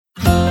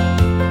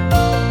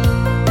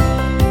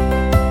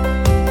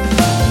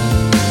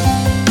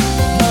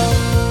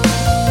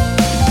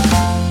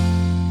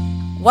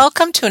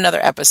Welcome to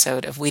another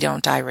episode of We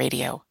Don't Die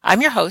Radio.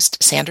 I'm your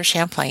host, Sandra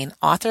Champlain,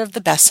 author of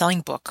the best-selling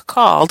book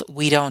called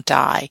We Don't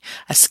Die,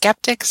 A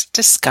Skeptic's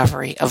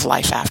Discovery of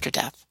Life After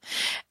Death.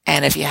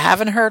 And if you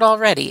haven't heard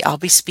already, I'll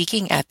be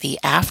speaking at the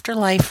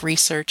Afterlife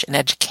Research and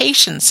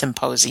Education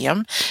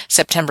Symposium,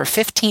 September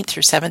 15th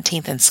through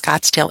 17th in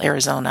Scottsdale,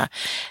 Arizona.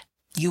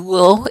 You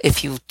will,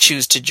 if you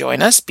choose to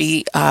join us,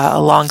 be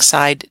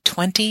alongside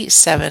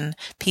 27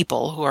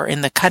 people who are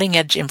in the cutting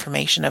edge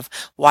information of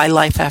why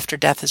life after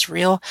death is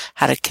real,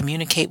 how to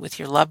communicate with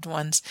your loved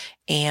ones,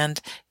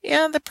 and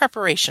the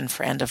preparation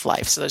for end of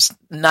life. So there's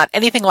not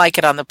anything like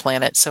it on the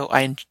planet, so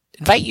I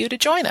invite you to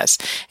join us.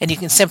 And you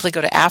can simply go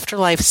to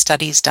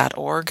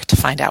afterlifestudies.org to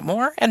find out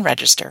more and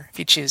register if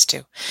you choose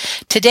to.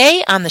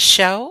 Today on the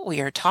show, we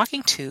are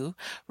talking to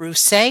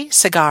Rusé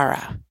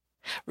Segarra.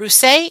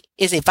 Rusé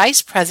is a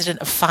vice president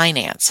of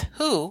finance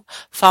who,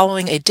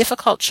 following a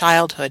difficult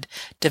childhood,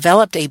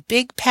 developed a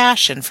big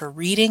passion for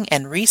reading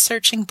and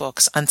researching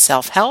books on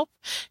self-help,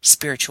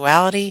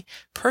 spirituality,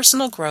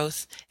 personal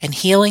growth, and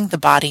healing the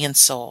body and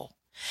soul.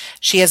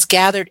 She has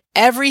gathered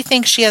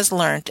everything she has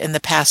learned in the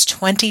past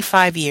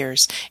 25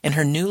 years in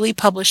her newly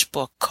published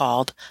book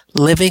called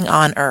Living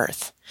on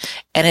Earth,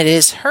 and it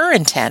is her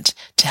intent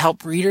to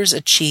help readers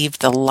achieve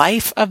the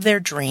life of their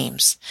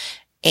dreams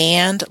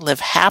and live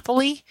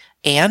happily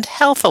and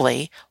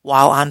healthily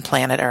while on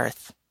planet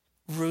Earth.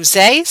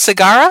 Rusé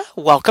Segarra,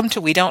 welcome to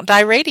We Don't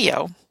Die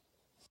Radio.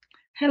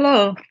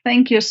 Hello.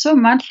 Thank you so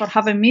much for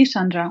having me,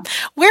 Sandra.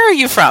 Where are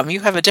you from?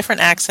 You have a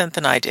different accent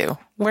than I do.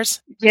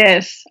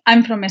 Yes,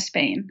 I'm from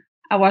Spain.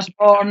 I was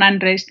born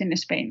and raised in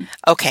Spain.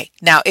 Okay.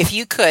 Now, if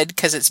you could,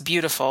 because it's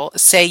beautiful,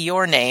 say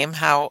your name,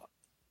 how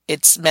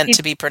it's meant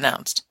to be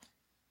pronounced.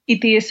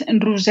 It is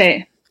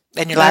Rusé.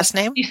 And your last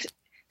name?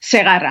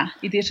 Segarra.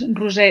 It is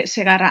Rusé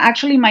Segarra.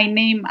 Actually, my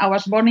name, I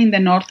was born in the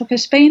north of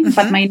Spain,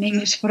 but my name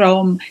is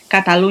from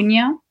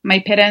Catalonia. My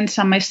parents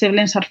and my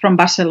siblings are from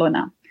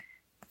Barcelona.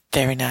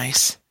 Very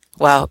nice.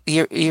 Well,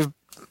 you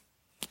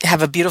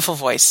have a beautiful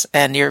voice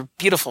and you're a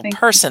beautiful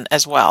person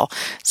as well.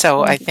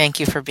 So I thank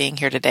you for being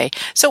here today.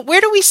 So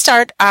where do we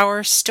start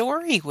our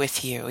story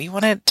with you? You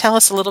want to tell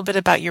us a little bit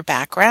about your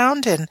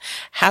background and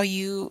how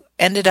you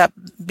ended up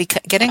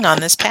getting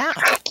on this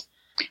path?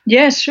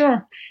 Yes,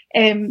 sure.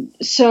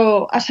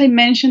 So, as I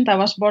mentioned, I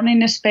was born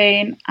in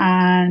Spain,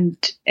 and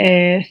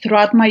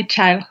throughout my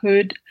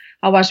childhood,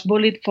 I was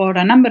bullied for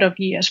a number of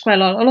years, quite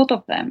a lot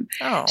of them.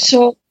 Oh.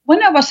 So,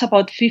 when I was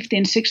about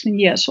 15, 16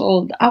 years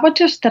old, I was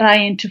just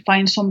trying to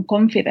find some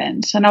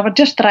confidence, and I was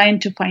just trying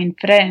to find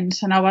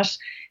friends, and I was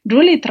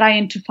really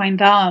trying to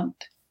find out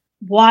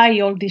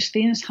why all these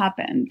things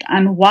happened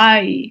and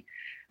why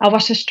I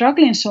was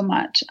struggling so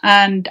much.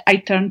 And I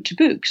turned to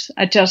books.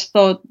 I just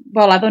thought,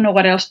 well, I don't know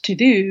what else to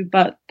do,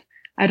 but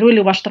I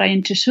really was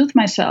trying to soothe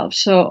myself.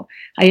 So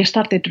I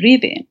started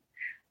reading,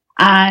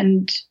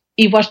 and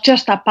it was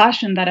just a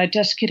passion that I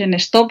just couldn't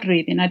stop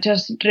reading. I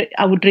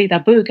would read a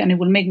book and it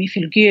would make me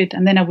feel good.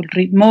 And then I would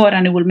read more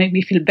and it would make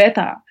me feel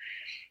better.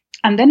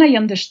 And then I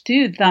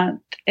understood that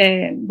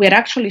we're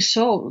actually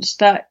souls,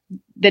 that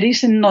there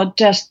isn't not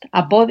just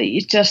a body.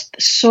 It's just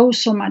so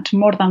much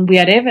more than we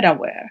are ever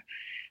aware.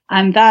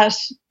 And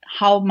that's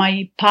how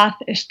my path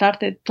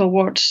started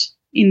towards,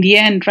 in the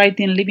end,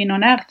 writing Living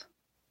on Earth.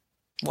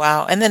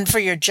 Wow. And then for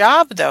your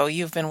job, though,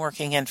 you've been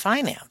working in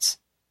finance.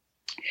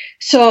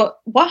 So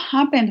what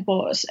happened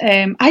was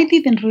I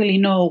didn't really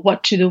know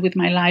what to do with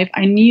my life.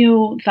 I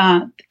knew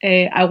that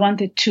I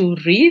wanted to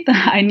read.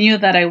 I knew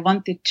that I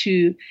wanted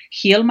to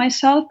heal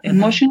myself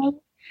emotionally.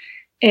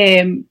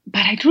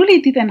 But I really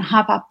didn't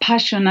have a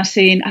passion as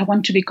saying I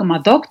want to become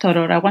a doctor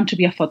or I want to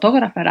be a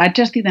photographer. I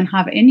just didn't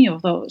have any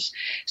of those.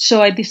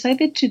 So I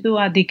decided to do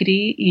a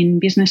degree in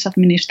business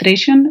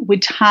administration,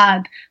 which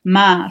had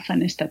math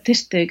and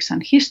statistics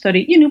and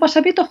history. It was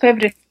a bit of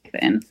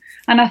everything.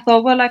 And I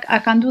thought, well, I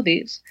can do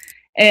this.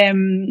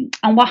 And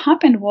what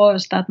happened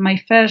was that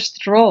my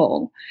first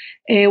role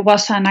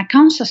was an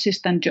accounts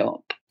assistant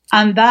job.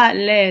 And that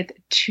led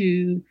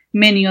to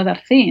many other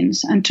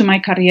things and to my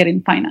career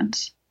in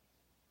finance.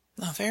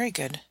 Oh, very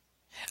good.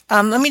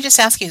 Let me just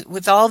ask you,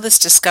 with all this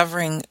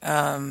discovering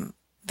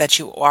that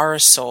you are a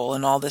soul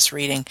and all this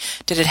reading,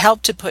 did it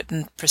help to put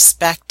in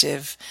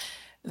perspective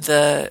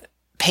the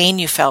pain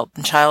you felt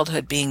in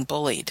childhood being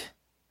bullied,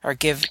 or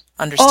give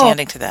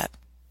understanding to that?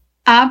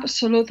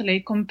 Absolutely.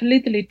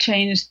 Completely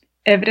changed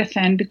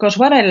everything, because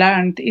what I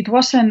learned, it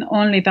wasn't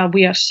only that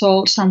we are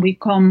souls and we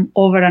come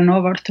over and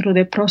over through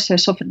the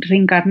process of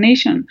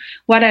reincarnation.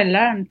 What I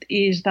learned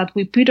is that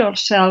we put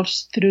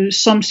ourselves through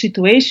some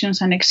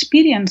situations and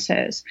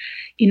experiences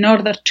in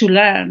order to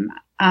learn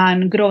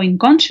and grow in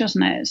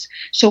consciousness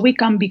so we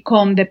can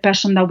become the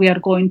person that we are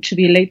going to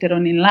be later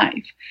on in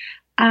life.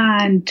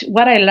 And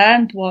what I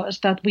learned was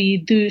that we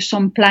do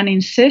some planning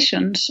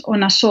sessions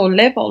on a soul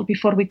level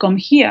before we come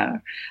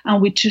here.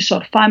 And we choose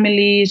our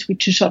families, we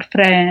choose our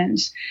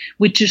friends,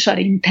 we choose our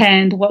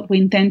intent, what we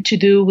intend to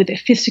do with the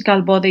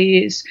physical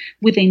bodies,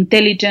 with the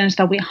intelligence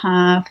that we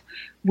have,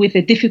 with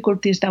the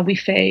difficulties that we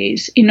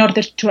face in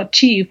order to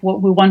achieve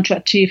what we want to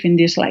achieve in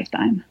this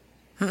lifetime.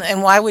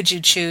 And why would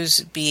you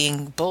choose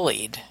being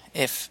bullied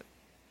if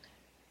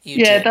you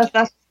Yeah, did?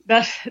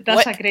 that's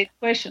What? a great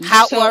question.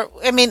 How? So Or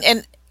I mean,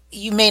 and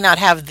you may not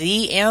have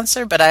the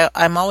answer, but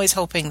I'm always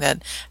hoping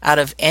that out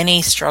of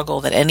any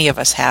struggle that any of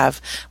us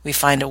have, we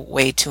find a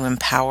way to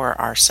empower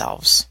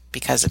ourselves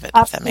because of it.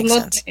 If that makes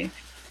sense. absolutely.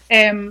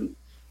 Um,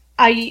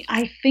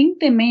 I think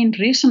the main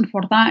reason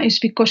for that is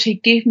because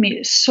it gave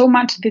me so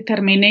much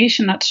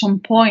determination at some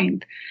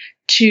point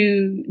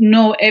to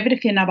know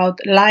everything about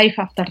life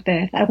after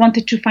death. I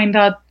wanted to find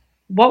out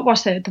what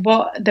was it,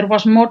 what there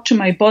was more to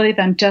my body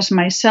than just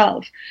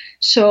myself.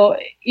 So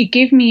it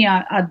gave me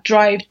a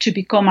drive to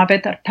become a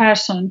better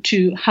person,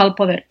 to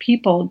help other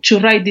people, to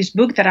write this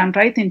book that I'm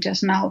writing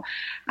just now.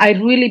 I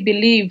really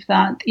believe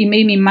that it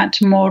made me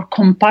much more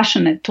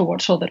compassionate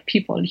towards other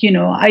people. You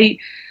know, I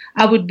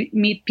would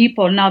meet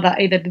people now that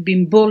either they've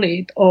been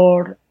bullied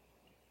or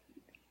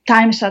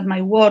times at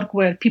my work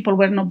where people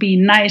were not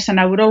being nice, and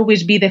I would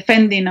always be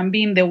defending and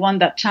being the one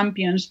that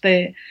champions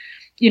the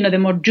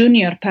more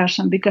junior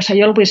person, because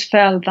I always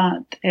felt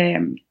that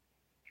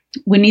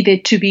we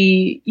needed to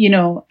be,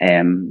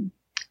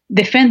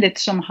 defended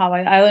somehow.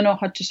 I don't know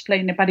how to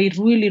explain it, but it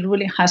really,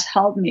 really has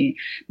helped me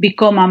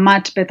become a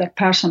much better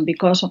person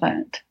because of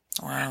it.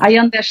 Wow. I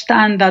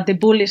understand that the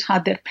bullies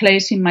had their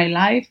place in my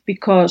life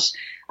because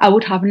I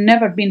would have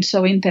never been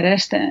so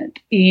interested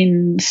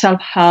in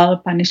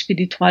self-help and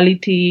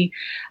spirituality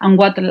and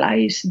what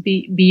lies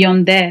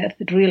beyond death,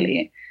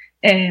 really.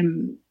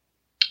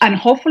 And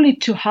hopefully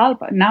to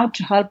help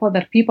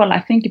other people.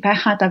 I think if I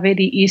had a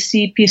very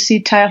easy,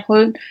 peasy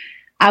childhood,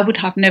 I would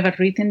have never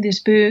written this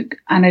book,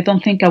 and I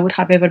don't think I would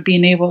have ever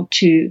been able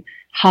to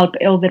help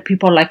other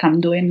people like I'm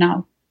doing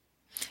now.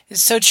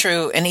 It's so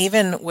true. And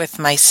even with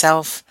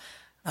myself,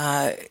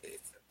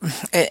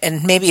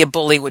 and maybe a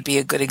bully would be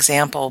a good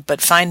example,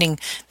 but finding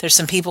there's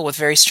some people with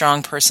very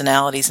strong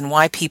personalities and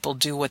why people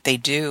do what they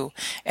do.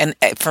 And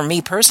for me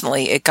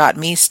personally, it got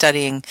me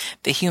studying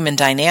the human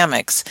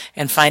dynamics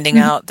and finding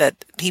out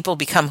that people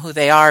become who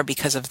they are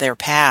because of their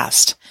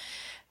past.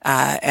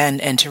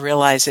 And to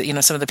realize that,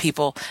 some of the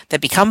people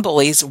that become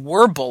bullies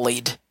were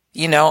bullied,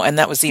 and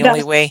that was the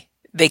only way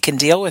they can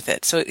deal with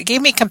it. So it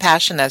gave me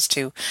compassion as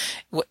to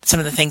some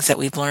of the things that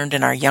we've learned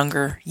in our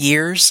younger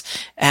years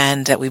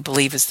and that we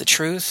believe is the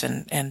truth.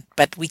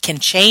 But we can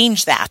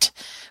change that.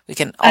 We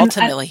can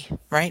ultimately,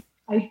 right?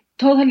 I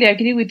totally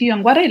agree with you.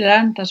 And what I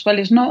learned as well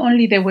is not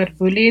only they were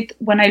bullied.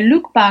 When I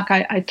look back,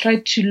 I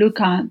tried to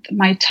look at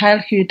my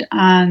childhood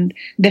and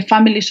the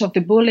families of the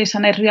bullies,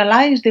 and I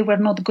realized they were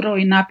not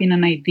growing up in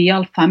an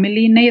ideal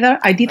family neither.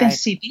 I didn't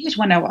see this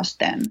when I was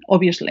 10,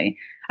 obviously.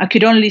 I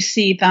could only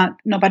see that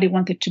nobody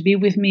wanted to be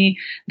with me,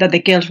 that the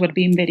girls were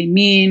being very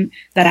mean,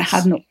 that I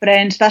had no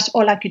friends. That's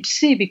all I could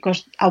see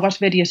because I was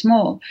very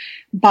small.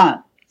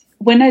 But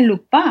when I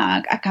look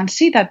back, I can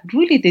see that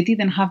really they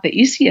didn't have the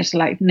easiest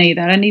life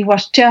neither. And it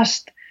was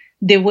just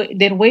their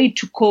way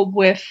to cope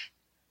with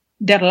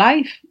their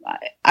life.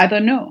 I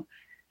don't know.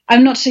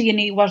 I'm not saying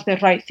it was the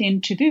right thing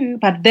to do,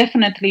 but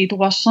definitely it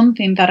was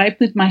something that I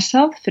put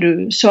myself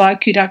through so I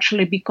could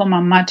actually become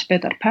a much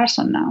better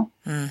person now.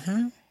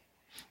 Mm-hmm.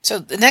 So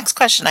the next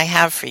question I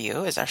have for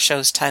you, as our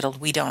show's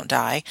titled We Don't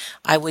Die,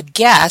 I would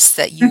guess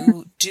that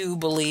you do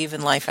believe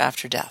in life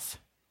after death.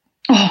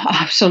 Oh,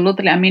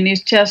 absolutely. I mean,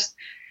 it's just,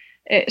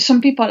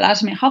 some people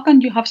ask me, how can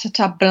you have such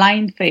a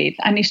blind faith?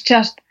 And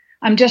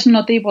I'm just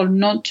not able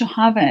not to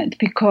have it,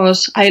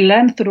 because I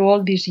learned through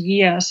all these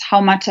years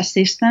how much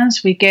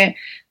assistance we get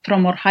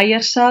from our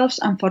higher selves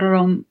and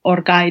from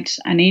our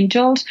guides and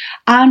angels,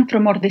 and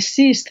from our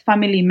deceased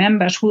family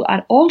members who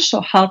are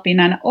also helping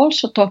and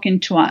also talking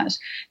to us.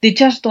 They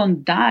just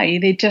don't die.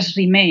 They just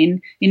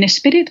remain in a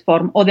spirit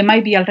form, or they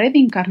might be already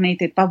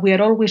incarnated, but we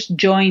are always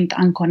joined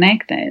and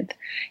connected.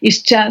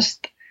 It's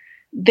just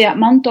the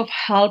amount of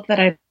help that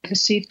I've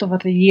received over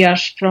the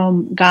years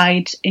from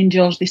guides,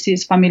 angels,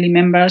 deceased family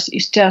members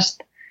is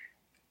just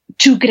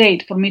too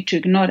great for me to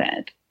ignore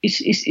it.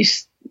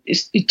 It's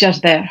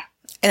just there.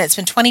 And it's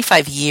been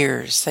 25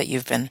 years that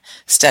you've been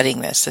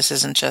studying this. This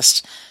isn't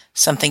just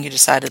something you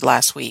decided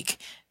last week.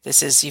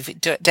 This is,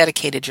 you've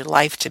dedicated your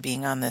life to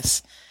being on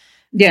this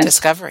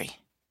discovery.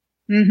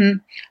 Mm-hmm.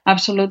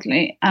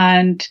 Absolutely.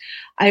 And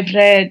I've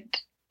read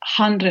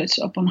hundreds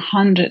upon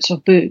hundreds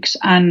of books,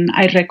 and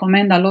I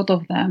recommend a lot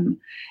of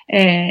them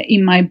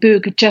in my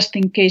book, just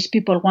in case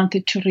people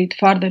wanted to read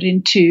further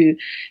into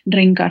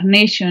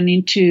reincarnation,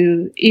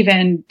 into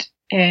even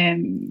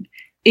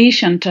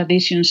Asian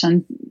traditions,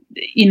 and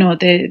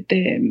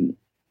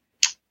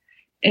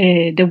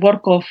the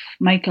work of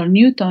Michael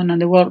Newton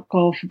and the work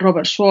of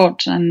Robert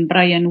Schwartz and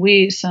Brian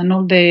Weiss and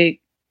all the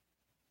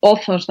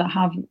authors that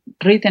have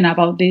written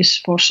about this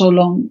for so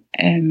long.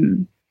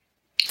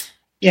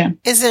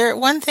 Is there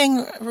one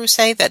thing,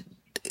 Rusé, that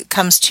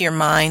comes to your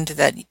mind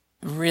that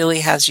really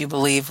has you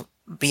believe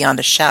beyond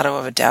a shadow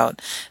of a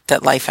doubt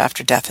that life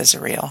after death is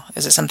real?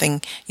 Is it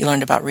something you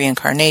learned about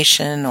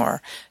reincarnation,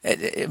 or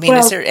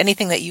is there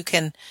anything that you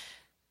can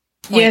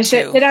point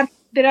to?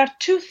 there are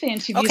two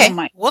things, if you Okay, don't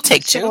mind. we'll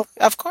take two, So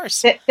of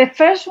course. the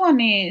first one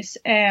is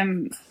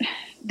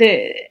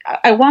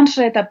I once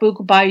read a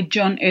book by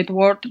John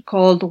Edward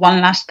called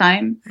One Last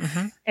Time.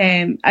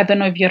 I don't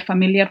know if you're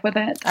familiar with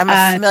it.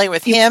 I'm familiar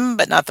with him,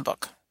 but not the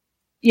book.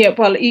 Yeah,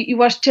 well, it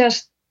was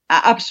just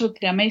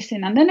absolutely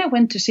amazing. And then I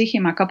went to see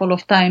him a couple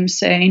of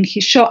times in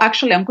his show.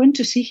 Actually, I'm going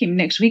to see him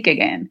next week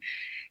again.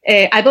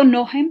 I don't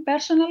know him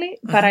personally,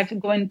 but I'm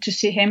going to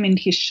see him in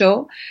his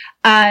show.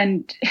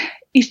 And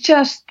it's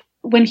just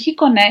when he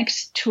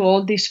connects to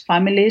all these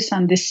families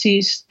and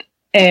deceased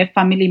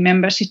family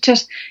members,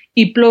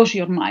 it blows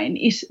your mind.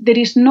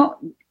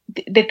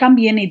 There can't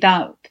be any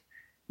doubt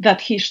that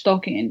he's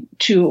talking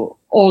to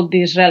all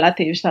these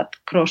relatives that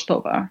crossed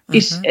over.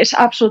 It's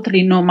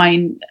absolutely no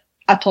mind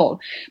at all.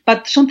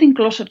 But something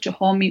closer to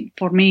home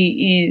for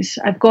me is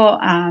I've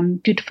got a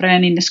good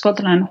friend in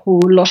Scotland who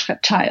lost her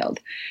child.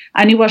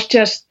 And it was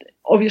just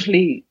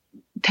obviously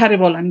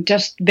terrible and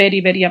just very,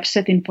 very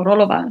upsetting for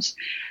all of us.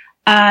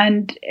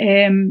 And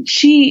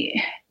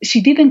she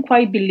didn't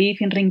quite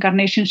believe in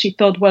reincarnation. She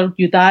thought, well,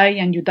 you die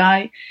and you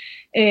die.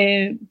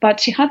 But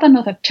she had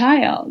another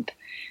child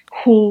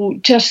who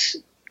just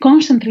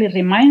constantly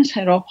reminds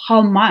her of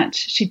how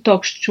much she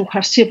talks to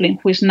her sibling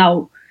who is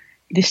now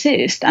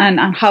deceased, and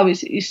how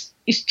it's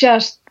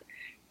just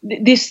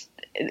this,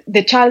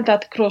 the child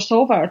that crossed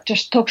over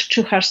just talks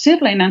to her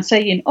sibling and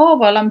saying, oh,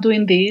 well, I'm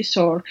doing this,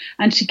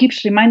 and she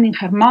keeps reminding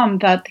her mom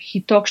that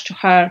he talks to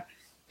her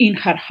in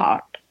her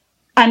heart.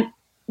 And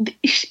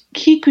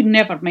he could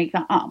never make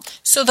that up.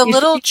 So the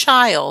little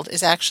child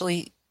is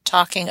actually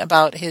talking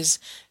about his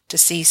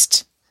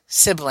deceased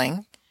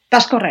sibling.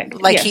 That's correct.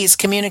 Like yes. He's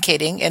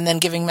communicating and then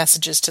giving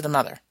messages to the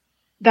mother.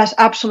 That's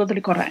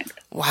absolutely correct.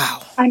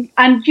 Wow. And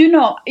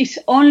it's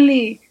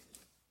only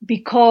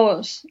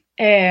because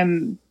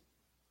I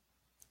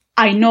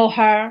know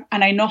her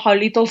and I know how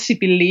little she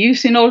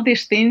believes in all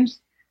these things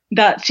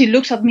that she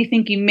looks at me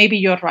thinking, maybe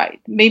you're right.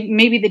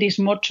 Maybe there is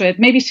more to it.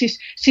 Maybe she's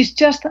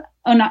just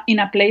in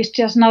a place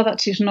just now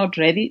that she's not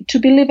ready to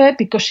believe it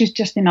because she's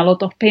just in a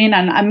lot of pain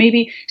and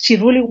maybe she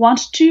really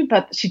wants to,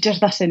 but she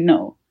just doesn't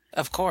know.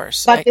 Of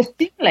course. But the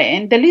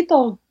sibling, the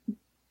little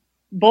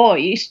boy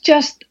is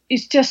just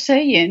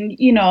saying,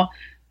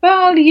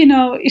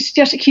 it's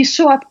just he's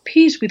so at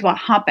peace with what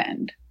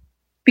happened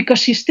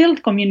because he still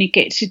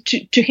communicates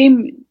to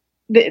him.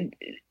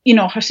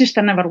 Her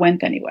sister never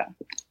went anywhere.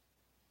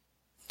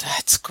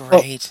 That's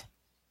great. So,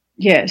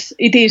 yes,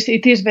 it is.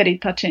 It is very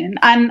touching,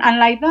 and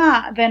like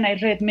that. Then I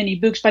read many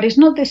books, but it's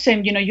not the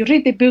same. You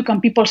read the book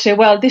and people say,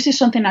 "Well, this is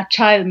something a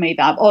child made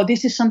up," or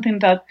 "This is something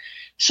that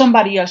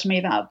somebody else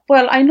made up."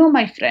 Well, I know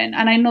my friend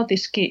and I know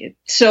this kid,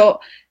 so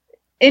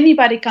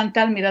anybody can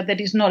tell me that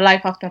there is no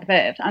life after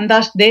death, and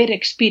that's their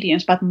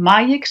experience. But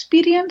my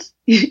experience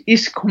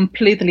is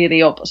completely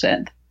the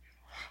opposite.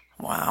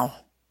 Wow,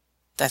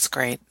 that's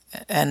great.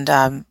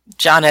 And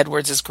John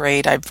Edwards is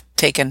great. I've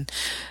taken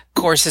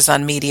courses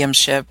on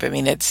mediumship. I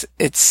mean, it's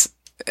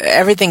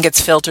everything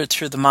gets filtered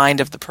through the mind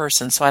of the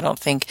person, so I don't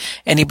think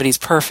anybody's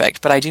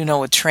perfect. But I do know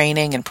with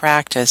training and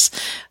practice,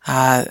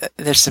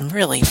 there's some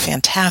really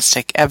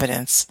fantastic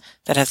evidence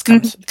that has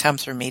come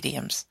through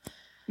mediums.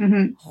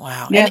 Mm-hmm.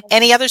 Wow. Yeah.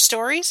 Any other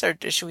stories, or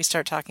should we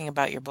start talking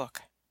about your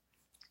book?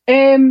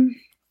 I'm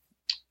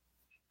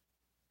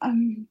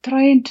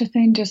trying to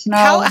think just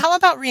now. How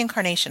about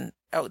reincarnation?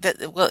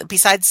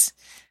 Besides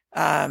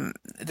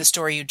the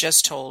story you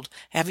just told,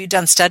 have you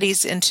done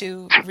studies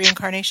into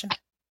reincarnation?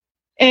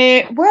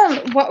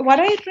 What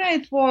I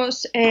read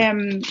was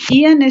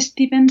Ian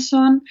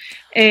Stevenson,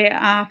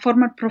 a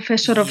former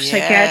professor of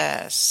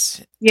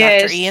psychiatry. Yes,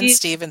 Dr. Ian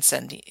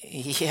Stevenson.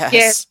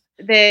 Yes.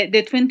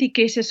 The 20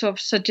 cases of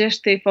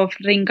suggestive of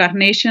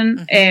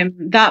reincarnation,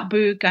 that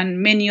book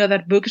and many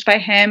other books by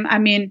him. I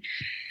mean,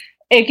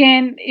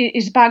 again,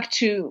 it's back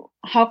to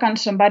how can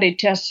somebody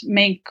just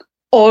make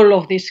all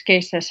of these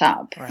cases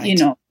up? Right.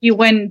 He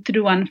went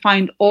through and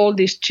found all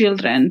these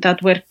children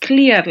that were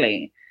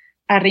clearly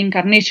a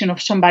reincarnation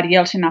of somebody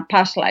else in a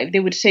past life. They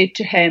would say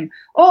to him,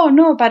 oh,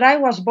 no, but I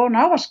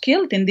was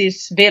killed in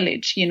this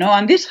village,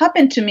 and this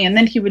happened to me. And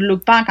then he would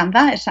look back and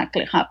that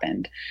exactly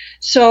happened.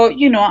 So,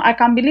 I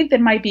can believe there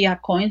might be a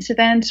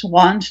coincidence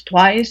once,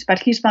 twice, but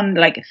he's done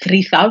like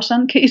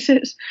 3,000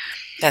 cases.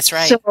 That's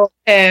right.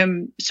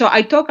 So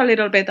I talk a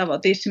little bit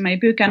about this in my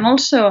book, and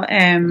also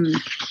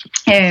the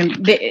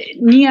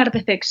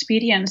near-death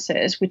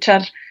experiences, which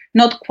are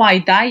not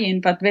quite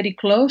dying, but very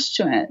close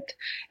to it.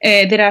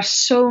 There are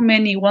so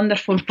many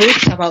wonderful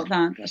books about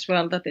that as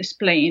well that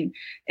explain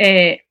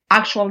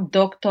actual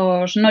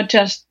doctors, not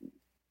just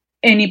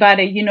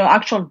anybody,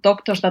 actual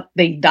doctors that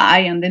they die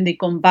and then they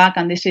come back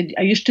and they say,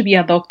 I used to be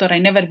a doctor, I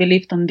never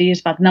believed on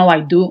this, but now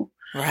I do.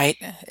 Right.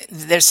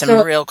 There's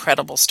some real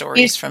credible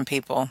stories from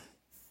people.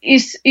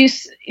 It's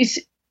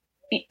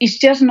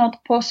just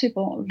not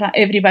possible that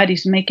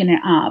everybody's making it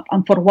up.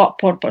 And for what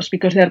purpose?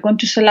 Because they're going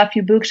to sell a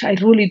few books. I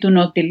really do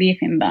not believe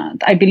in that.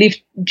 I believe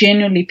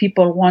genuinely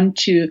people want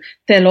to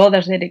tell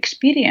others their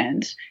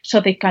experience so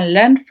they can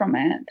learn from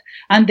it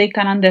and they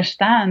can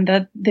understand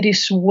that there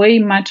is way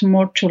much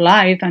more to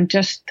life than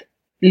just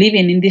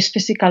living in this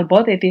physical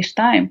body this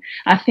time.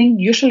 I think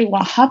usually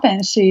what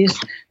happens is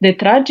the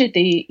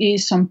tragedy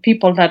is some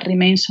people that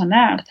remains on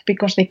earth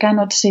because they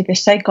cannot see the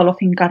cycle of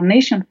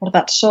incarnation for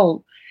that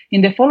soul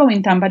in the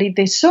following time. But if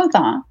they saw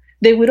that,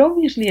 they would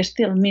obviously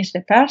still miss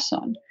the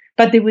person,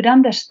 but they would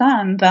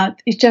understand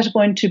that it's just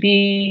going to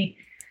be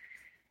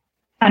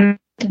a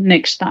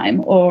next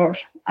time or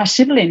a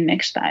sibling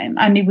next time,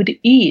 and it would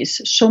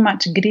ease so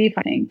much grief,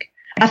 I think.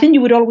 I think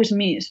you would always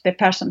miss the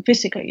person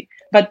physically,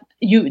 but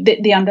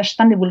the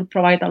understanding will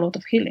provide a lot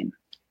of healing.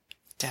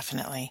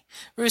 Definitely.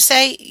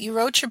 Rusé, you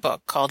wrote your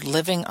book called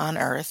Living on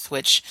Earth,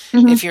 which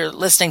if you're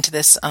listening to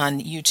this on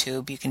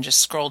YouTube, you can just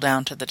scroll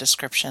down to the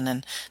description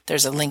and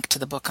there's a link to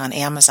the book on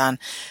Amazon.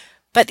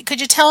 But could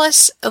you tell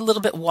us a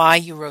little bit why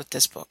you wrote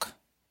this book?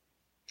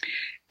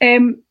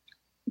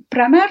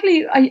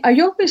 Primarily, I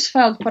always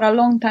felt for a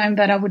long time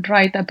that I would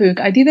write a book.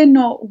 I didn't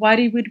know what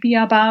it would be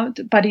about,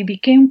 but it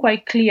became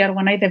quite clear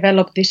when I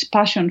developed this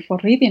passion for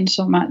reading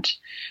so much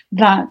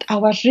that I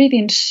was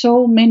reading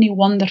so many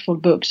wonderful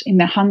books in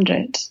the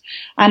hundreds,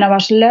 and I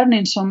was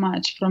learning so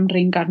much from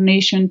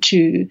reincarnation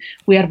to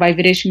we are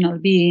vibrational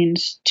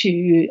beings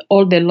to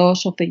all the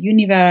laws of the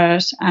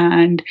universe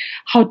and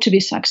how to be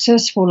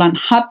successful and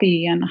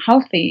happy and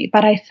healthy.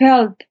 But I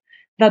felt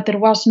that there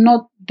was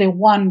not the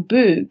one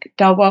book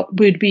that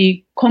would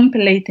be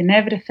compilating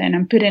everything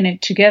and putting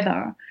it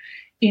together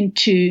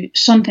into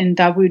something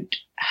that would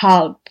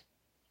help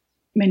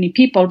many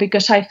people,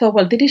 because I thought,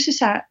 well, this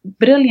is a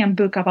brilliant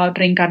book about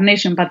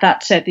reincarnation, but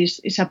that said,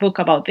 is a book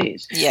about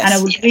this. Yes, and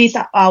I would read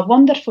a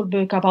wonderful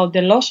book about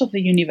the laws of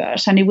the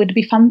universe, and it would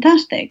be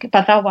fantastic,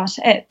 but that was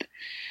it.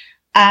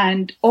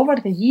 And over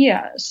the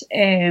years,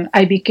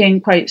 I became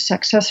quite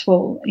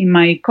successful in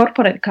my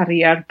corporate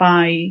career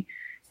by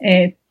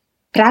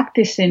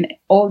practicing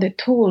all the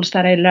tools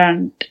that I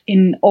learned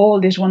in all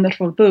these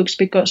wonderful books,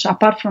 because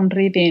apart from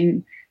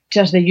reading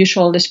just the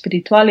usual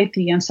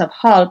spirituality and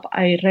self-help,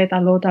 I read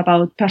a lot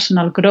about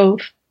personal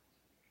growth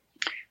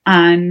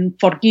and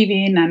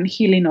forgiving and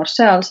healing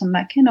ourselves and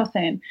that kind of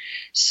thing.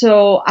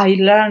 So I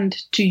learned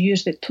to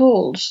use the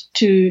tools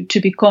to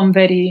become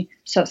very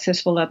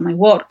successful at my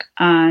work,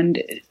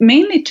 and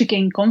mainly to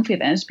gain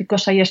confidence,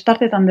 because I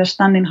started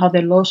understanding how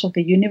the laws of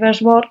the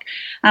universe work,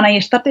 and I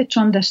started to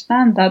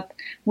understand that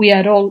we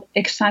are all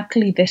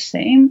exactly the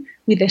same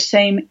with the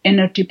same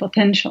energy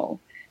potential.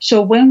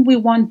 So when we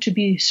want to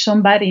be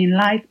somebody in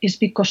life, it's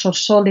because our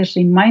soul is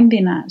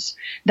reminding us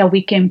that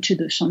we came to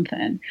do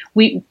something.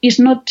 It's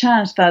not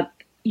chance that,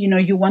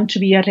 you want to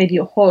be a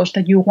radio host,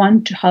 that you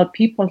want to help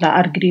people that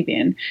are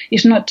grieving.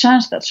 It's not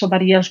chance that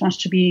somebody else wants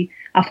to be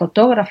a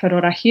photographer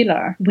or a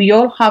healer. We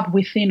all have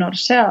within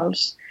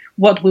ourselves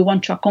what we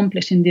want to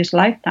accomplish in this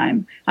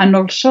lifetime. And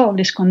our soul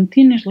is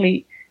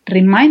continuously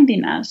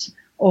reminding us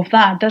of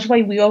that. That's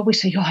why we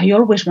always say, I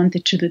always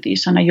wanted to do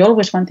this and I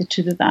always wanted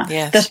to do that.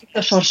 Yes. That's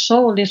because our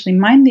soul is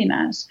reminding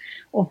us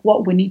of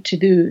what we need to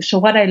do. So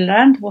what I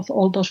learned with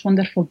all those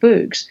wonderful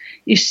books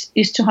is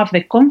to have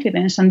the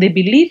confidence and the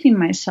belief in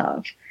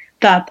myself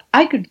that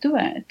I could do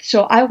it.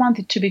 So I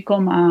wanted to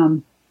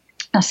become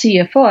a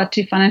CFO, a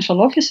Chief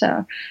Financial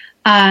Officer,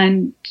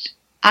 and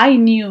I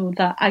knew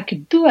that I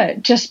could do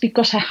it just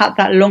because I had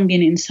that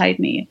longing inside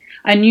me.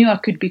 I knew I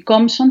could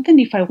become something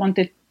if I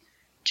wanted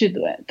to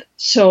do it.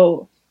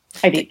 So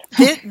I did.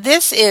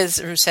 This is,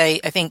 Rusé,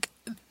 I think,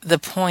 the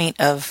point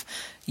of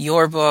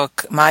your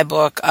book, my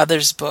book,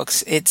 others'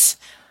 books. It's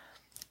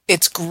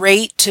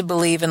great to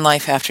believe in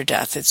life after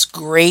death. It's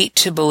great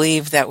to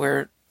believe that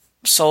we're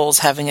souls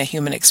having a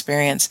human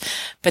experience,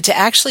 but to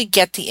actually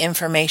get the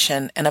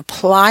information and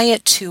apply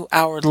it to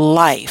our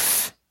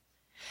life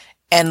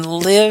and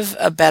live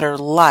a better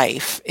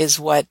life is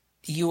what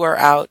you are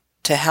out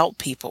to help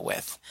people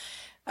with.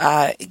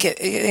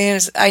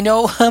 I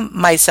know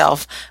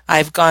myself,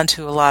 I've gone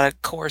to a lot of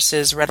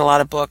courses, read a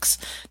lot of books,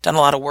 done a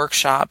lot of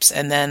workshops,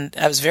 and then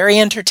I was very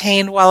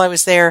entertained while I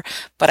was there,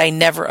 but I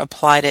never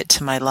applied it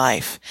to my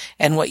life.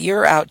 And what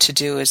you're out to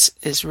do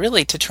is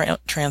really to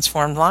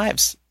transform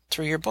lives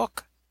through your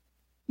book.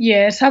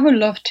 Yes, I would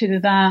love to do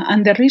that.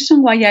 And the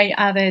reason why I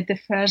added the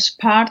first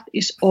part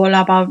is all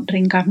about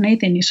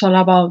reincarnating. It's all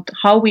about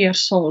how we are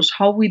souls,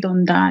 how we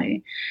don't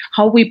die,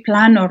 how we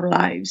plan our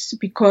lives.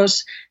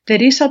 Because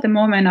there is at the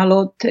moment a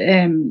lot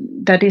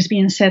that is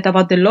being said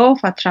about the law of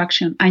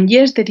attraction. And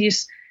yes, there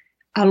is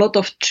a lot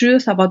of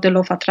truth about the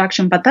law of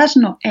attraction, but that's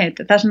not it.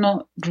 That's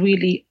not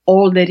really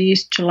all there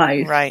is to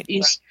life. Right.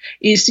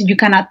 Is you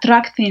can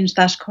attract things,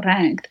 that's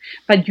correct,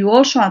 but you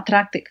also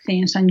attracted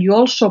things and you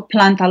also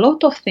plant a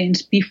lot of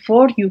things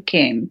before you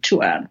came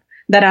to Earth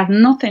that have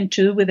nothing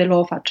to do with the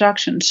law of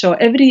attraction. So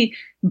every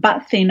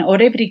bad thing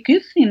or every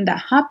good thing that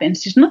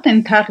happens is not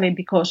entirely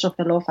because of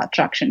the law of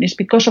attraction. It's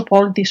because of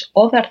all these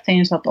other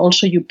things that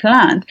also you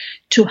planned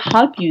to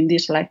help you in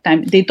this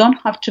lifetime. They don't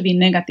have to be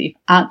negative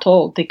at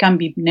all. They can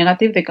be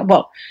negative.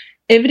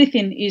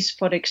 Everything is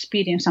for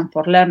experience and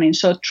for learning.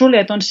 So truly,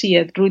 I don't see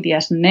it really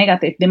as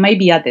negative. They might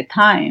be at the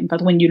time,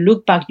 but when you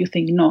look back, you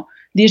think, no,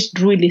 this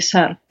really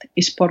served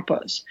its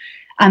purpose.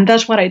 And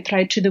that's what I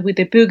try to do with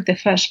the book. The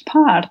first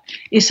part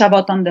is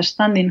about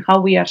understanding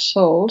how we are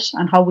souls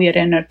and how we are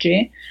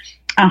energy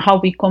and how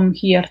we come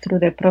here through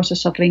the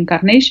process of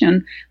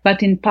reincarnation.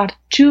 But in part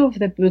 2 of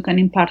the book and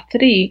in part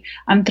 3,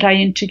 I'm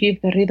trying to give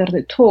the reader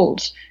the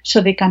tools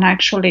so they can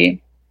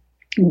actually,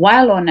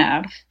 while on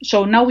earth,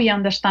 so now we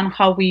understand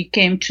how we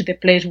came to the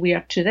place we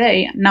are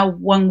today. Now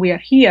when we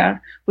are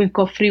here, we've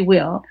got free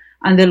will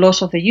and the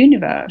laws of the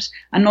universe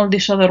and all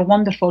these other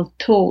wonderful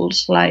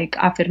tools like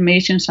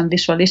affirmations and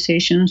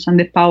visualizations and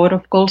the power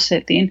of goal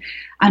setting,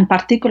 and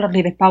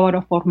particularly the power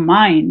of our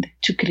mind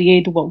to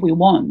create what we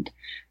want.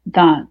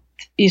 That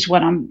is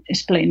what I'm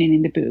explaining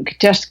in the book,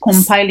 just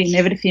compiling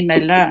everything I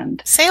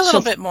learned. Say a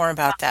little bit more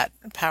about that,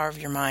 power of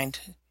your mind.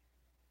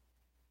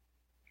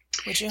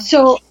 Would you?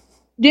 So,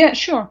 yeah,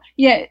 sure.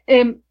 Yeah.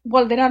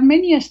 Well, there are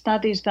many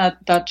studies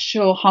that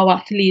show how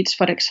athletes,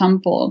 for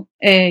example,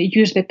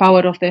 use the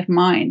power of their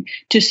mind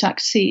to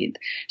succeed.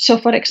 So,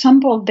 for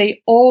example,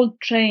 they all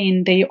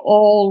train, they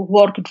all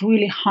worked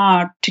really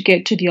hard to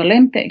get to the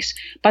Olympics,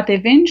 but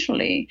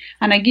eventually,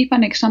 and I give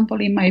an example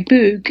in my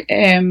book,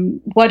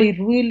 what it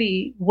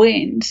really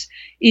wins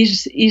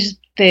is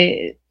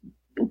the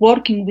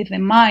working with the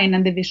mind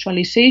and the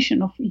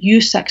visualization of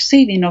you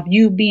succeeding, of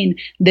you being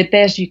the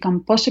best you can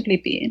possibly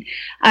be.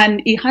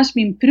 And it has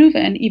been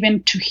proven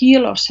even to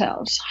heal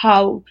ourselves,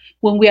 how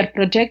when we are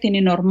projecting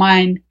in our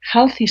mind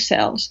healthy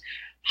cells,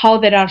 how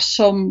there are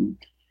some,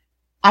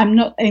 I'm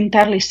not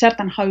entirely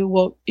certain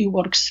how it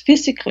works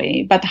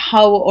physically, but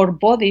how our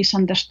body is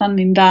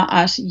understanding that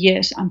as,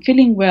 yes, I'm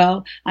feeling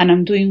well and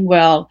I'm doing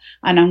well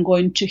and I'm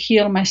going to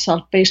heal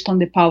myself based on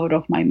the power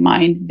of my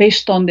mind,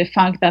 based on the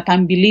fact that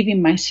I'm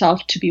believing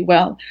myself to be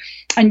well.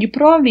 And you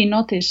probably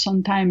notice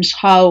sometimes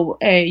how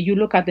you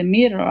look at the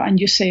mirror and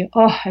you say,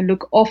 oh, I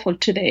look awful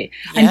today.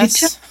 Yes. And you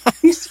just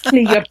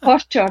physically your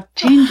posture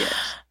changes.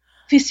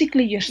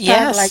 Physically, you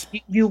start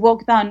like you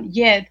walk down.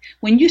 Yet,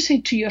 when you say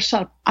to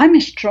yourself,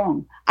 I'm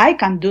strong, I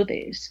can do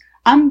this,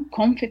 I'm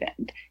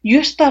confident,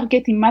 you start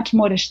getting much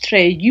more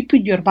straight. You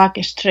put your back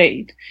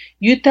straight.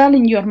 You tell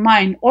in your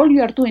mind, all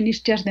you are doing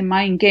is just the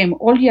mind game.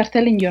 All you are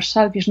telling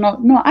yourself is,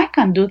 no, I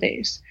can do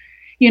this.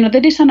 You know,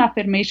 there is an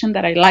affirmation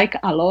that I like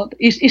a lot.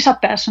 It's a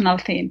personal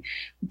thing,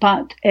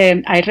 but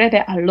I read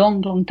it a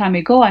long, long time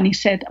ago, and it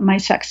said, my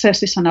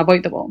success is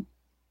unavoidable.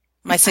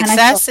 My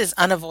success is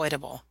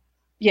unavoidable.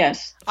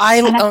 Yes.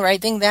 I'm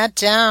writing that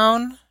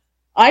down.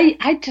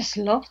 I just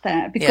love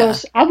that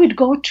because I would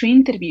go to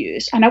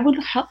interviews and I would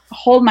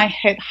hold my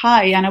head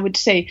high and I would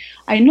say,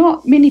 I know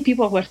many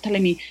people were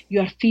telling me, you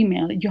are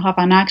female, you have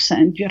an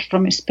accent, you're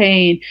from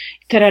Spain,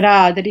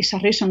 there is a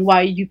reason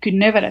why you could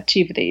never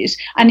achieve this.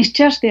 And it's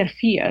just their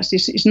fears.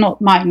 It's not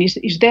mine.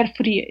 It's their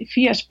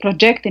fears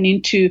projecting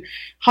into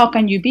how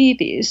can you be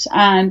this?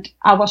 And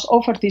I was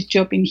offered this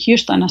job in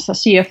Houston as a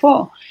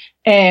CFO.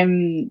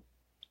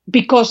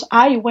 Because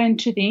I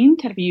went to the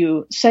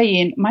interview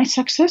saying my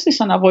success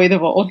is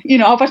unavoidable. You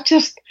know, I was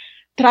just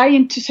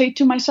trying to say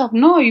to myself,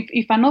 no,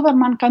 if another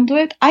man can do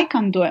it, I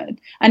can do it.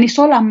 And it's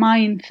all a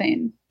mind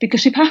thing.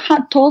 Because if I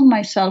had told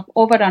myself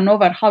over and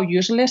over how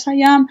useless I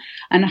am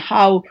and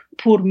how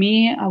poor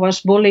me, I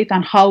was bullied,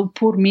 and how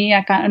poor me,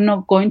 I'm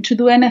not going to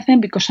do anything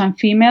because I'm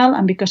female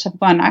and because I've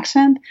got an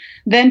accent,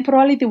 then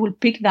probably they will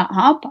pick that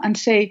up and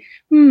say,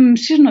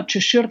 she's not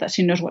too sure that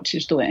she knows what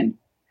she's doing.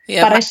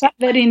 Yeah, but I sat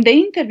there in the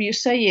interview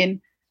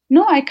saying,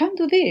 no, I can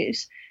do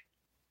this.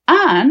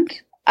 And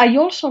I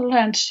also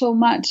learned so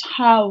much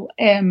how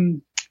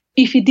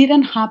if it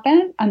didn't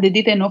happen and they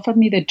didn't offer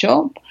me the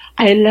job,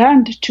 I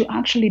learned to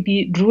actually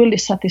be really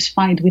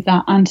satisfied with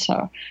that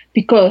answer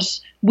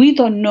because we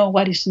don't know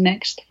what is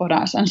next for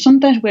us. And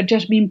sometimes we're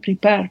just being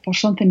prepared for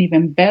something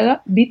even bigger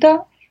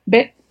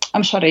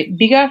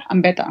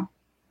and better.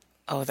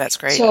 Oh, that's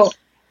great. So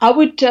I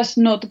would just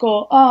not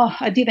go, oh,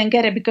 I didn't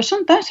get it, because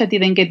sometimes I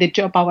didn't get the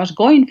job I was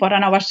going for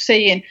and I was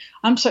saying,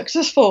 I'm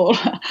successful,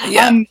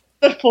 I'm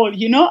wonderful,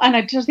 you know, and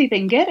I just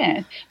didn't get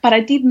it. But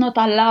I did not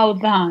allow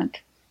that.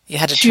 You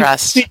had to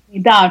trust. Put me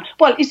down.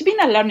 Well, it's been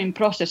a learning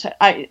process.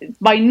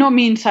 By no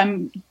means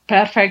I'm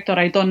perfect or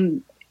I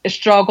don't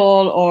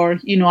struggle or,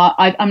 you know,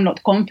 I'm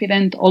not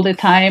confident all the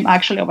time.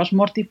 Actually, I was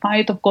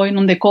mortified of going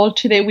on the call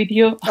today with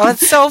you. Oh,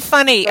 it's so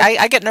funny.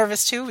 I get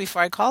nervous too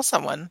before I call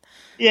someone.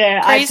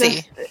 Yeah.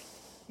 Crazy.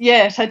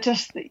 Yes,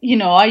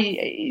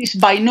 it's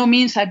by no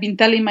means I've been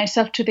telling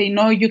myself today,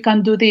 no, you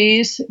can do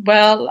this.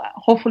 Well,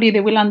 hopefully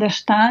they will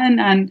understand.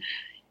 And,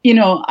 you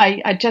know,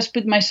 I just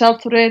put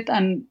myself through it.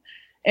 And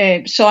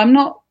so I'm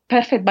not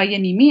perfect by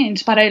any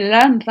means, but I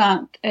learned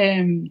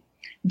that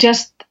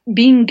just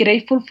being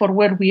grateful for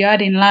where we are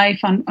in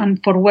life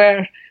and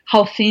for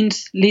how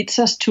things leads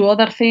us to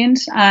other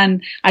things.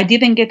 And I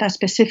didn't get a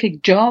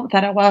specific job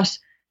that I was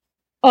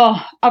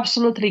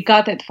absolutely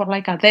got it for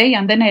like a day.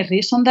 And then I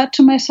reasoned that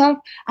to myself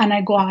and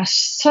I got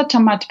such a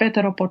much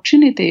better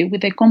opportunity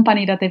with a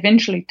company that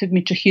eventually took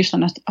me to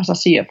Houston as a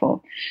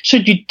CFO. So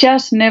you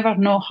just never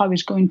know how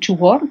it's going to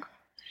work,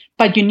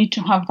 but you need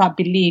to have that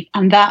belief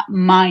and that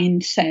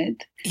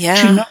mindset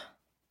to know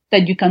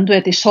that you can do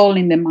it. It's all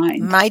in the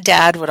mind. My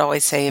dad would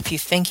always say, if you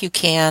think you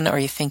can or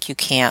you think you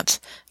can't,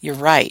 you're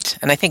right.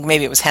 And I think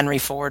maybe it was Henry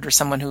Ford or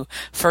someone who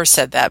first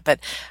said that, but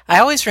I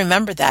always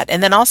remember that.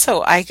 And then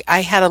also I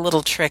had a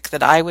little trick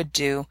that I would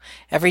do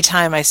every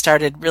time I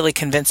started really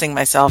convincing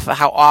myself of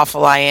how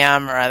awful I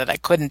am or that I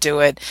couldn't do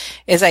it,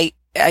 is I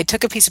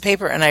took a piece of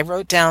paper and I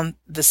wrote down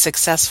the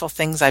successful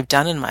things I've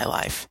done in my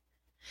life.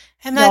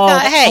 And I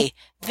thought, hey,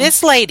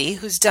 this lady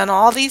who's done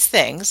all these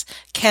things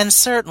can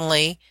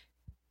certainly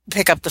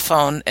pick up the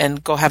phone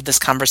and go have this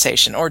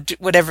conversation or do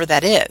whatever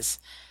that is.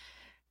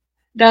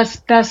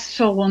 That's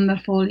so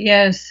wonderful.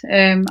 Yes.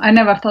 I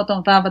never thought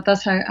of that, but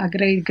that's a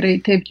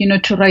great tip,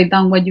 to write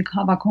down what you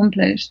have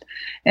accomplished.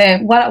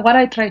 What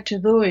I try to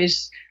do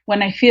is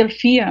when I feel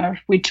fear,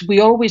 which we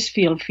always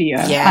feel fear,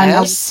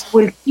 yes, and I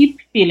will keep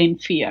feeling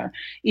fear,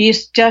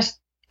 is just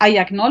I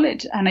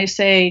acknowledge and I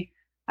say,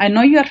 I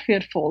know you are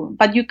fearful,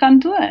 but you can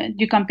do it.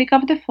 You can pick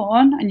up the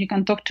phone and you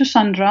can talk to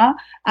Sandra,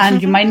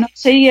 and you might not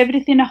say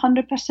everything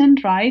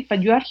 100% right,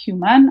 but you are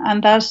human,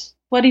 and that's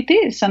what it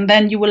is. And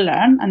then you will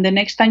learn. And the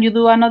next time you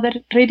do another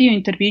radio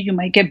interview, you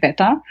might get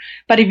better.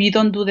 But if you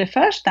don't do the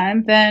first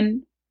time,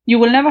 then you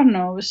will never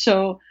know.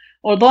 So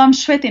although I'm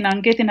sweating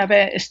and getting a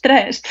bit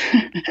stressed,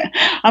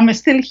 I'm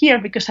still here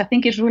because I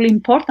think it's really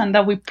important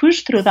that we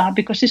push through that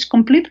because it's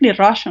completely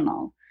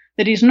rational.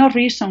 There is no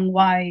reason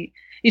why.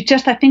 It's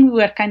just, I think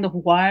we are kind of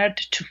wired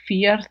to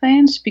fear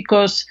things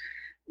because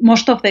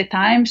most of the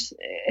times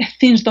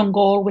things don't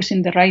go always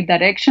in the right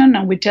direction,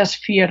 and we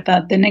just fear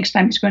that the next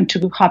time it's going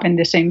to happen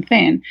the same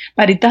thing.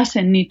 But it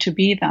doesn't need to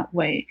be that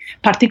way,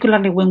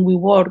 particularly when we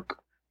work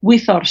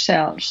with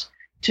ourselves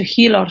to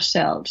heal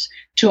ourselves,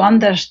 to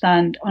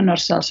understand on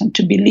ourselves, and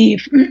to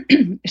believe,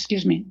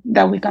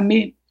 that we can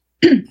be.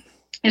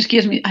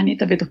 Excuse me, I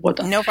need a bit of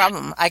water. No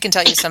problem. I can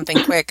tell you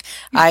something quick.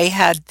 I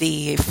had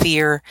the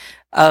fear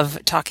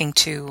of talking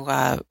to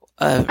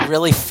a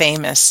really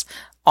famous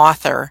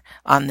author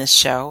on this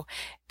show,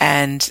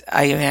 and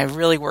I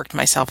really worked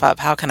myself up.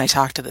 How can I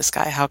talk to this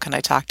guy? How can I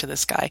talk to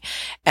this guy?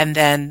 And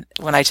then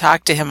when I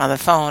talked to him on the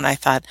phone, I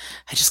thought,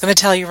 I'm just going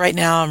to tell you right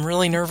now, I'm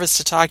really nervous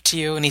to talk to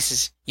you. And he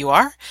says, you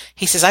are?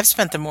 He says, I've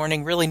spent the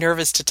morning really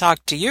nervous to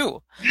talk to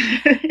you.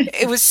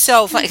 It was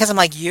so funny because I'm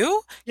like,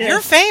 you? Yes.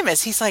 You're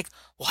famous. He's like,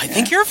 well, I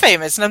think you're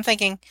famous. And I'm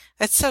thinking,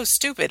 that's so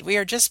stupid. We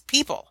are just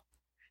people.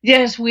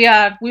 Yes, we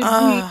are. We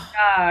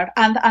are.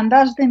 And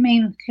that's the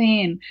main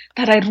thing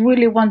that I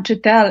really want to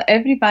tell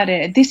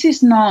everybody. This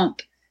is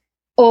not,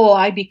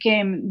 I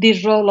became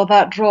this role or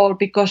that role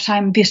because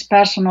I'm this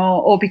person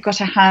or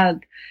because I had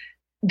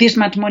this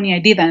much money I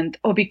didn't,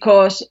 or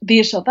because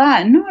this or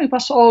that. No, it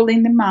was all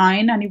in the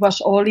mind, and it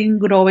was all in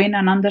growing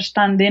and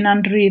understanding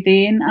and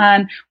reading.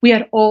 And we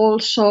are all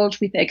souls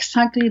with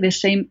exactly the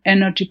same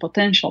energy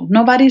potential.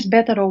 Nobody's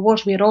better or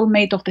worse. We are all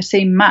made of the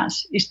same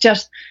mass. It's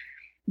just,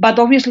 but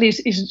obviously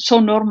it's so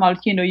normal.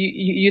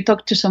 You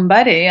talk to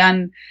somebody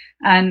and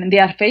they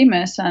are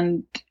famous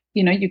and,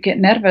 you get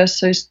nervous.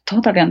 So it's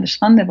totally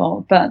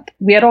understandable, but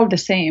we are all the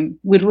same.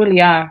 We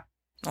really are.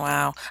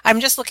 Wow. I'm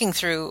just looking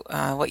through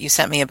what you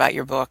sent me about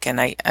your book, and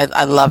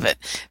I love it.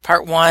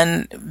 Part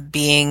 1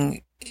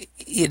 being,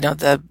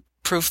 the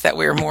proof that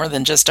we're more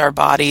than just our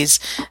bodies,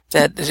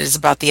 that it is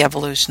about the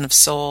evolution of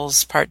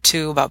souls. Part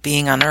 2 about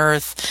being on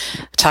Earth,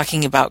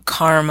 talking about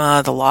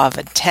karma, the law of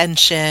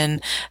attention,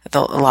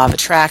 the law of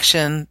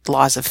attraction,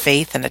 laws of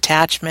faith and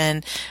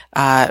attachment,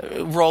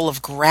 role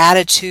of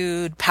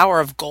gratitude, power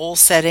of goal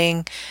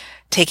setting,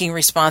 taking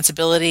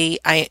responsibility.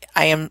 I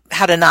am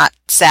how to not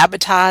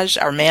sabotage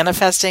our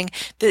manifesting.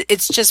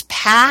 It's just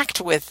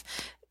packed with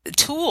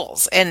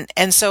tools. And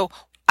so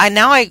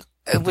I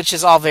which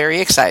is all very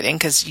exciting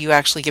because you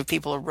actually give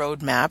people a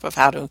roadmap of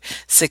how to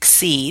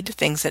succeed,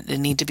 things that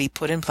need to be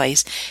put in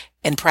place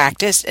and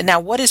practiced. And now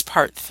what is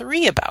part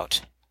 3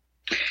 about?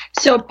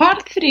 So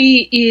part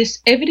 3 is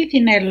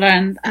everything I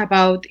learned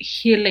about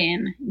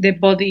healing the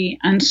body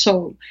and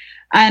soul.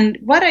 And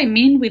what I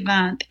mean with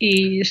that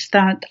is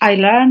that I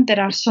learned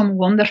there are some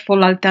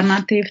wonderful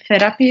alternative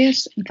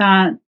therapies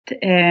that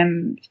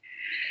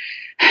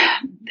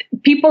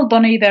people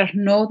don't either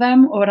know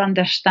them or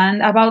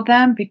understand about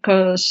them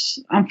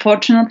because,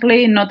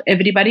 unfortunately, not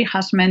everybody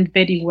has meant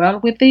very well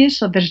with this.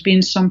 So there's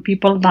been some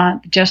people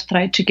that just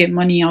try to get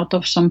money out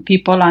of some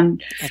people.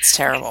 And it's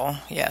terrible,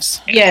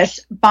 yes. Yes,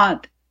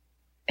 but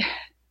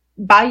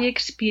by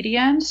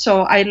experience,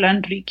 so I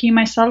learned Reiki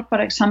myself, for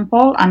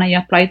example, and I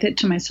applied it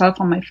to myself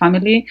and my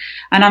family.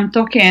 And I'm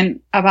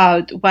talking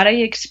about what I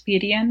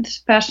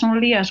experienced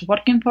personally as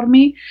working for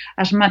me,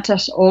 as much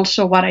as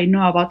also what I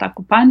know about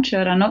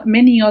acupuncture and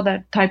many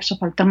other types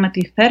of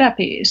alternative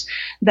therapies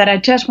that I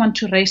just want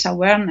to raise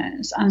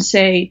awareness and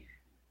say,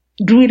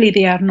 really,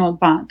 they are not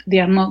bad. They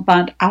are not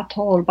bad at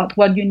all. But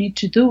what you need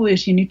to do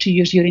is you need to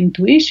use your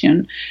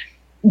intuition.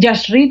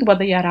 Just read what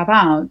they are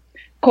about.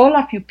 Call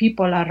a few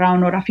people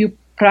around or a few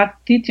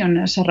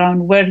practitioners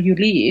around where you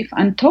live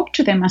and talk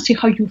to them and see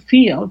how you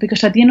feel,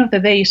 because at the end of the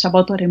day, it's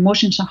about our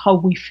emotions and how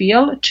we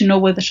feel to know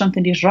whether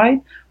something is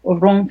right or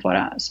wrong for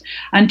us.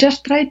 And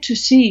just try to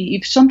see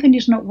if something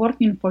is not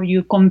working for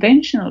you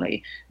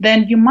conventionally,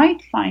 then you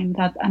might find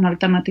that an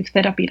alternative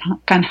therapy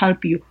can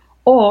help you,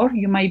 or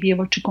you might be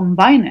able to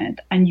combine it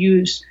and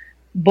use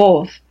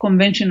both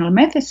conventional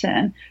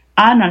medicine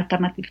and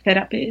alternative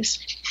therapies.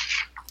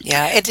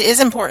 Yeah, it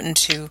is important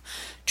to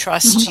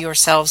trust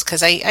yourselves,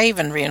 because I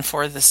even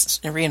reinforce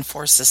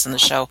this in the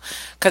show,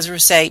 because we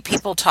say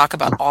people talk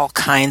about all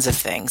kinds of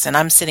things, and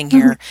I'm sitting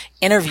here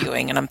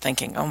interviewing and I'm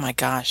thinking, oh my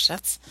gosh,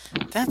 that's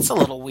a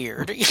little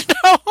weird,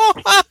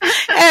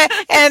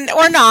 and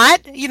or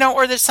not,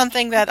 or there's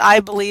something that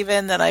I believe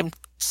in that I'm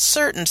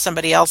certain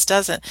somebody else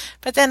doesn't.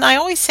 But then I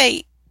always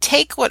say,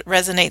 take what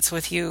resonates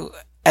with you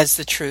as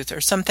the truth,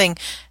 or something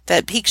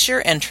that piques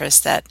your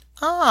interest, that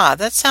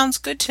sounds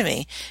good to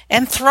me,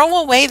 and throw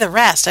away the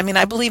rest. I mean,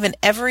 I believe in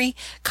every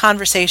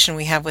conversation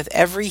we have with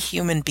every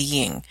human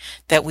being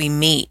that we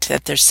meet,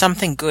 that there's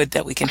something good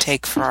that we can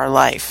take for our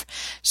life.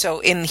 So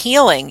in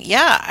healing,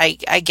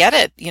 I get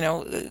it.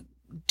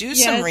 Do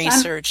some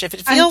research. If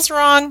it feels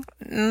wrong,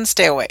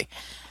 stay away.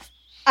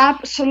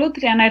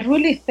 Absolutely. And I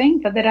really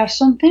think that there are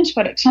some things,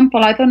 for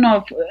example, I don't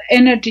know if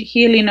energy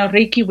healing or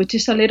Reiki, which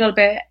is a little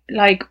bit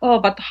like,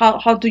 but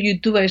how do you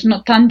do it? It's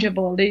not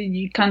tangible.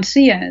 You can't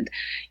see it.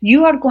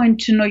 You are going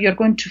to know, you're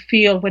going to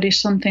feel what is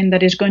something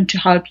that is going to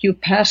help you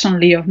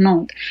personally or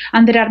not.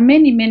 And there are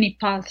many, many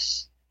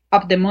paths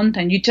up the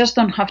mountain. You just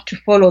don't have to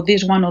follow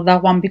this one or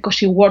that one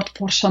because it worked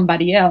for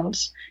somebody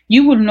else.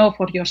 You will know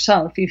for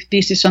yourself if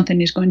this is something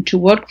is going to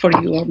work for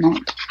you or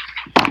not.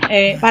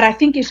 But I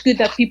think it's good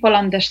that people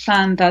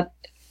understand that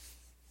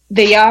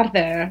they are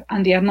there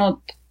and they are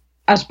not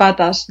as bad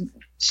as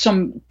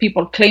some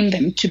people claim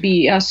them to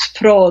be, as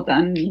fraud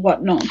and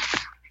whatnot.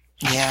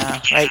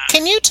 Yeah, right.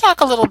 Can you talk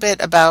a little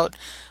bit about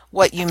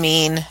what you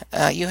mean?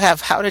 You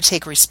have how to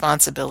take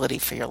responsibility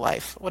for your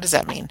life. What does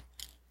that mean?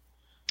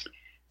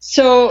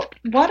 So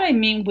what I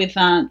mean with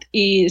that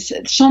is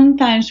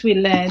sometimes we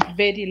let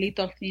very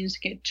little things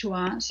get to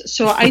us.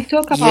 So I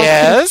talk about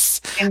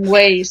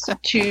ways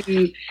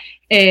to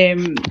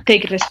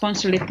take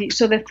responsibility.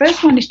 So the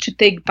first one is to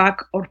take back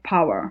our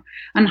power.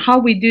 And how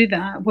we do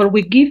that? Well,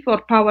 we give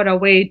our power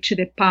away to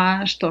the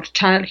past or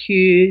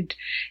childhood.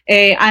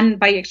 And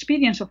by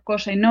experience, of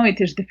course, I know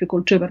it is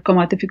difficult to overcome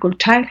a difficult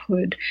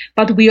childhood,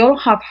 but we all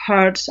have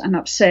hurts and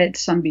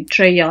upsets and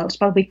betrayals,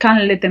 but we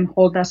can't let them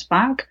hold us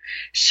back.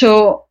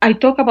 So I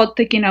talk about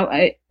taking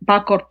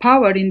back our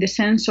power in the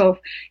sense of,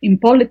 in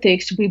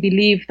politics, we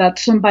believe that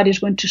somebody is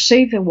going to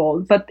save the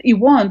world, but it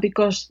won't,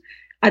 because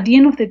at the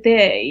end of the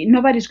day,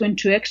 nobody's going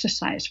to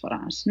exercise for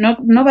us.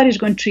 Nobody's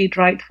going to eat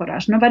right for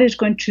us. Nobody's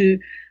going to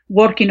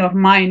work in our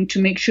mind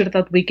to make sure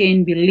that we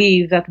gain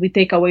belief, that we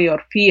take away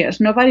our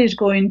fears. Nobody's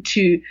going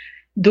to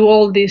do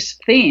all these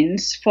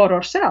things for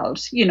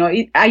ourselves.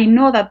 I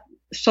know that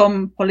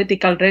some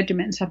political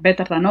regimens are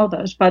better than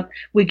others, but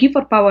we give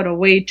our power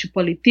away to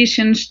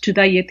politicians, to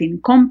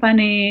dieting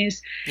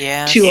companies,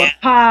 to our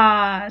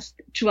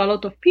past, to a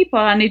lot of people,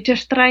 and it's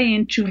just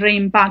trying to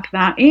rein back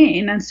that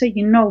in and say,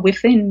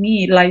 within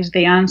me lies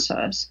the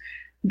answers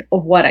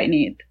of what I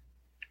need.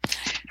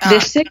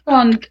 The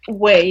second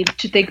way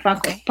to take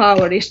back our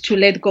power is to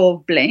let go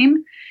of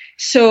blame.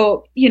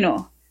 So,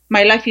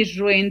 my life is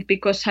ruined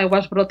because I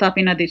was brought up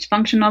in a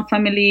dysfunctional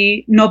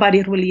family.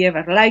 Nobody really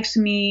ever likes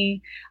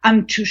me.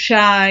 I'm too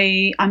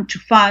shy. I'm too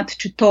fat,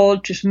 too tall,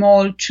 too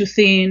small, too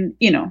thin,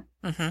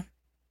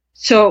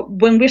 So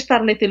when we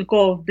start letting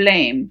go of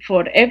blame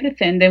for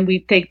everything, then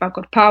we take back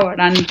our power.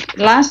 And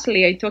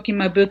lastly, I talk in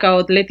my book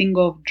about letting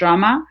go of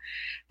drama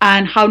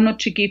and how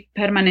not to give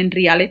permanent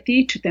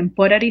reality to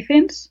temporary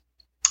things.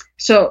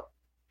 So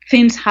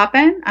things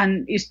happen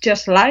and it's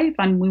just life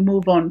and we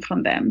move on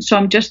from them. So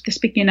I'm just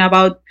speaking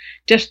about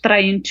just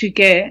trying to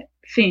get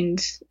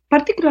things,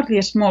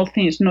 particularly small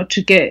things, not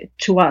to get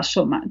to us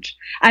so much.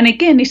 And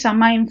again, it's a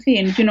mind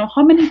thing.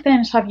 How many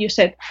times have you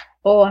said,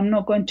 I'm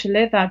not going to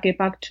let that get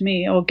back to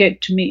me or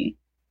get to me?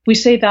 We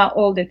say that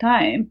all the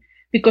time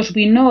because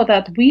we know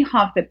that we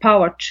have the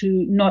power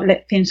to not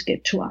let things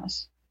get to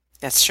us.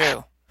 That's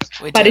true.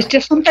 But it's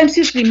just sometimes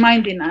it's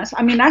reminding us.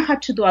 I mean, I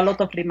had to do a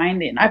lot of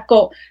reminding. I've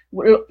got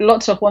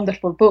lots of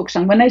wonderful books.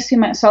 And when I see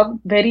myself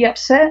very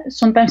upset,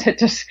 sometimes I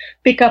just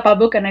pick up a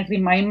book and I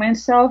remind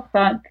myself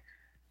that,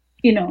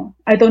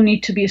 I don't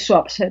need to be so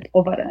upset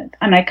over it.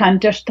 And I can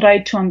just try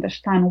to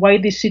understand why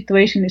this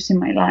situation is in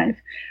my life,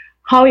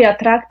 how I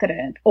attracted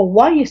it, or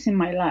why it's in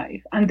my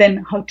life, and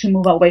then how to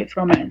move away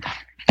from it.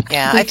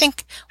 Yeah, I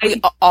think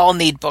we all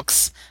need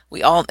books.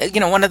 We all,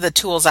 one of the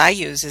tools I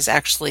use is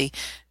actually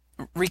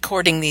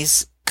recording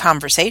these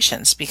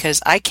conversations,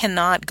 because I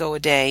cannot go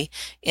a day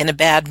in a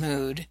bad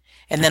mood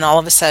and then all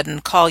of a sudden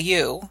call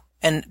you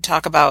and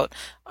talk about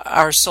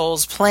our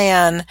soul's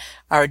plan,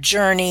 our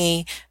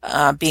journey,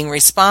 being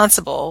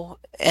responsible.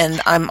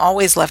 And I'm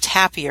always left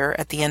happier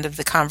at the end of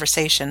the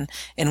conversation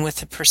and with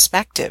the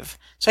perspective.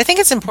 So I think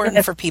it's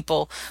important for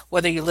people,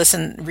 whether you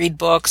read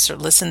books or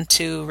listen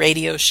to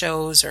radio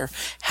shows or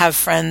have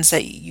friends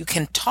that you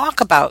can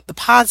talk about the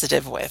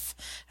positive with,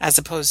 as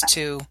opposed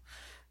to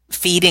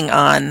feeding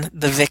on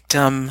the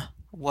victim,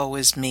 woe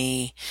is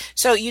me.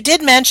 So you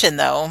did mention,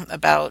 though,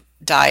 about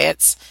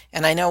diets,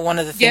 and I know one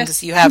of the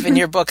things you have in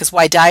your book is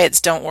why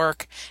diets don't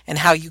work and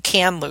how you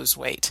can lose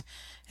weight.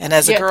 And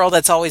as a girl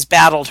that's always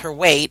battled her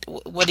weight,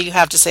 what do you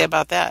have to say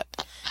about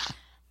that?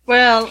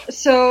 Well,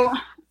 so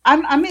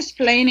I'm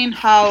explaining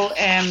how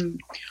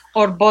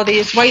our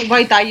bodies,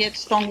 why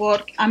diets don't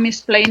work. I'm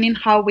explaining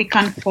how we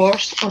can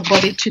force our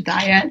body to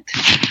diet.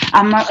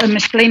 I'm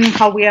explaining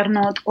how we are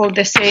not all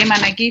the same,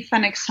 and I give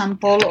an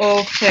example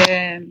of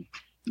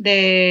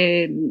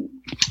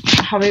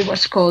how it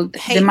was called,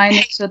 the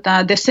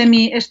Minnesota, the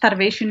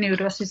semi-starvation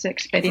neurosis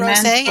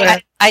experiment.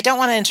 Rose, I don't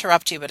want to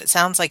interrupt you, but it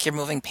sounds like you're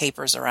moving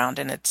papers around,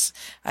 and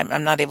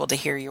I'm not able to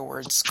hear your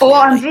words clearly. Oh,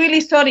 I'm really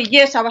sorry.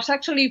 Yes, I was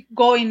actually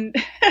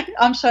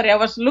I'm sorry. I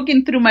was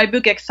looking through my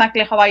book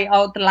exactly how I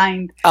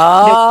outlined.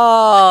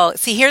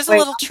 See, here's a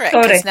little trick,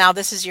 because now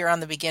you're on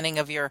the beginning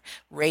of your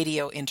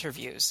radio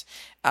interviews.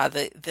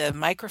 The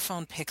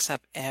microphone picks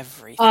up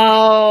everything.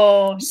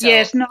 Oh, so,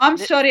 yes. No, I'm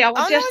sorry. I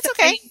was just it's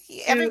okay.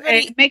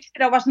 Everybody make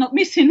sure I was not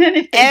missing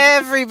anything.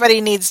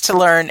 Everybody needs to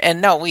learn,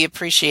 and no, we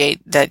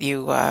appreciate that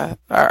you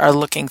are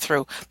looking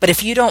through. But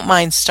if you don't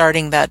mind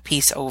starting that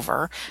piece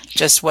over,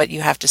 just what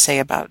you have to say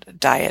about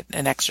diet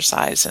and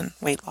exercise and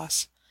weight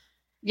loss.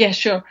 Yeah,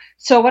 sure.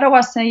 So what I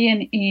was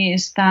saying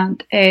is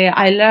that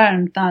I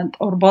learned that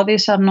our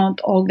bodies are not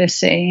all the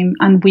same,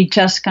 and we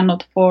just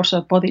cannot force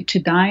our body to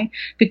die,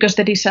 because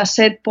there is a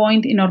set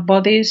point in our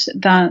bodies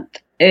that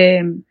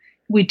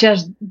we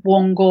just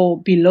won't go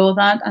below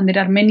that. And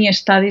there are many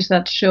studies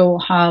that show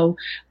how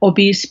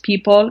obese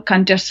people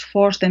can just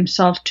force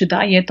themselves to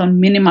diet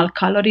on minimal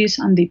calories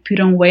and they put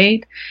on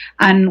weight.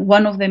 And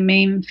one of the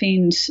main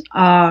things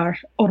are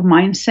our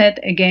mindset.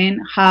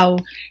 Again, how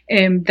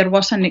there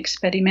was an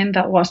experiment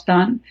that was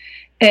done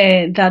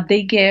that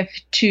they gave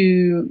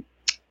to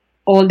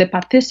all the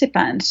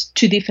participants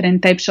two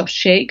different types of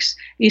shakes.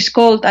 It's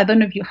called, I don't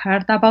know if you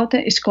heard about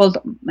it, it's called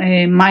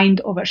mind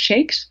over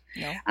shakes.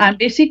 No. And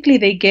basically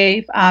they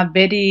gave a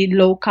very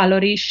low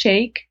calorie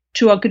shake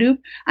to a group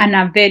and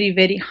a very,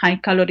 very high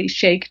calorie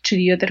shake to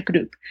the other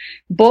group.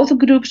 Both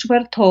groups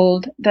were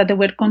told that they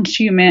were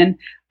consuming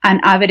an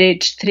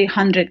average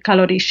 300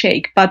 calorie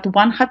shake, but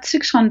one had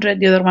 600,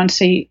 the other one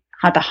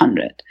had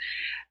 100.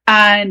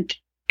 And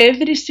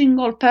every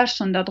single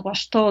person that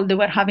was told they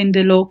were having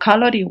the low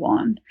calorie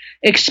one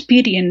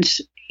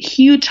experienced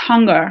huge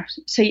hunger,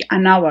 say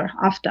an hour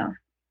after.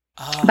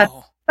 Oh. But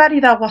everybody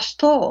that was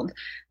told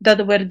that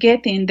they were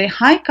getting the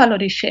high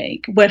calorie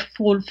shake were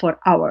full for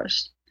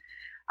hours.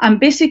 And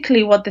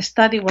basically what the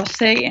study was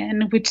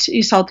saying, which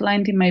is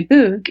outlined in my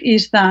book,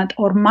 is that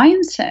our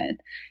mindset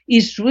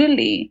is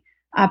really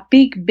a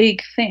big,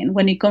 big thing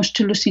when it comes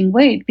to losing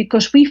weight,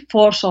 because we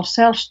force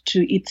ourselves to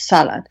eat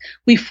salad.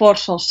 We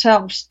force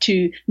ourselves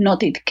to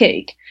not eat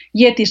cake.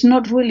 Yet it's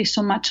not really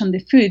so much on the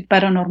food,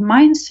 but on our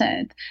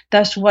mindset.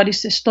 That's what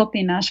is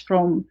stopping us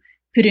from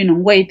putting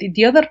on weight.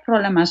 The other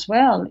problem as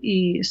well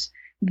is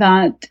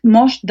that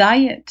most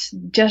diets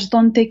just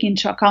don't take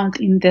into account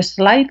in the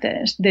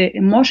slightest the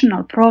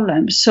emotional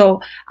problems.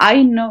 So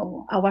I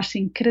know I was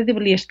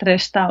incredibly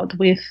stressed out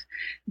with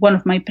one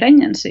of my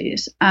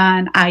pregnancies,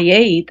 and I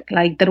ate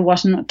like there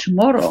was no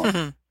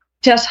tomorrow.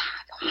 Just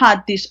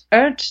had this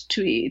urge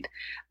to eat,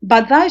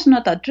 but that is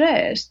not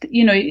addressed.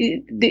 You know,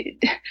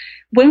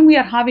 when we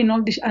are having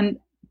all this and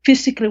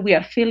physically we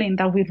are feeling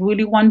that we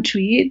really want to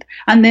eat,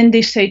 and then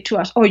they say to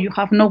us, oh, you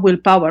have no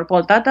willpower.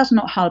 Well, that does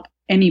not help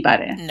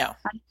anybody. No.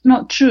 And it's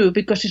not true,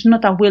 because it's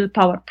not a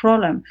willpower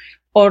problem.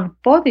 Our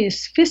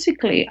bodies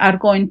physically are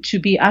going to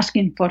be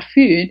asking for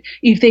food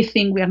if they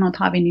think we are not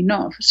having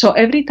enough. So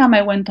every time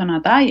I went on a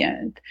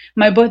diet,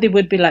 my body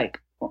would be like,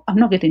 oh, I'm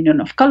not getting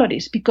enough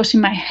calories, because in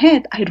my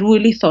head, I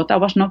really thought I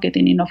was not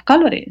getting enough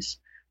calories.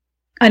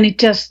 And it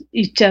just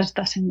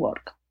doesn't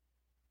work.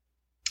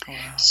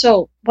 Wow.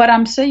 So what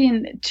I'm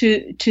saying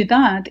to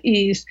that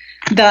is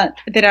that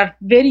there are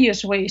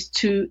various ways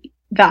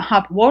that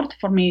have worked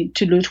for me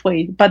to lose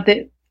weight. But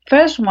the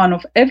first one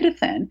of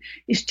everything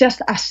is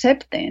just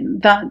accepting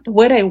that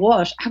where I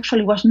was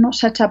actually was not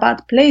such a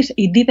bad place.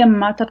 It didn't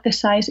matter the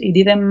size. It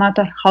didn't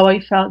matter how I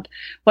felt.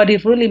 What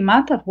it really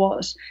mattered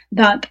was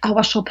that I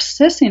was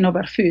obsessing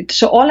over food.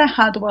 So all I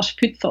had was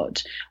food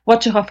thoughts.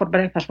 What to have for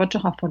breakfast, what to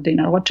have for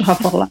dinner, what to have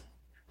for lunch.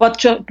 What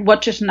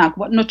to snack,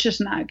 what not to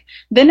snack.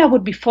 Then I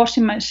would be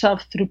forcing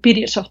myself through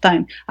periods of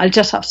time. I'll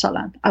just have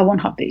salad. I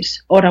won't have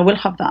this, or I will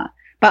have that.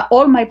 But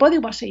all my body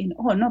was saying,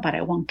 oh no, but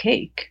I want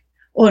cake.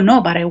 Oh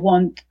no, but I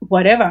want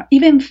whatever.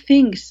 Even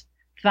things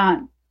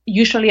that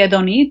usually I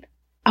don't eat,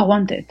 I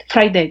want it.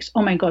 Fried eggs.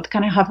 Oh my God,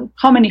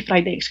 how many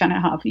fried eggs can I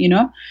have? You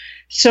know?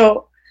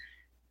 So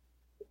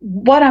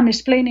what I'm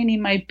explaining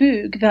in my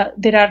book, that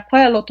there are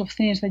quite a lot of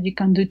things that you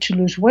can do to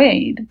lose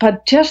weight,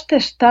 but just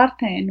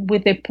starting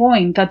with the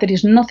point that there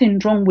is nothing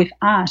wrong with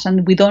us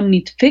and we don't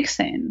need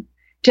fixing,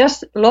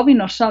 just loving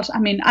ourselves. I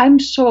mean,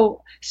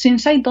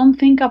 since I don't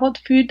think about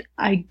food,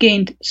 I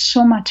gained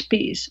so much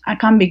peace. I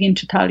can't begin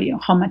to tell you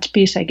how much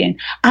peace I gained.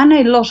 And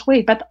I lost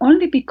weight, but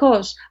only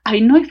because I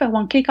know if I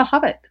want cake, I'll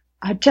have it.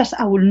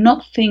 I will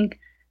not think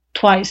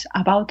twice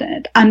about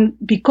it. And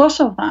because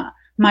of that,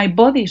 my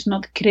body is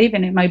not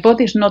craving it. My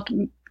body is not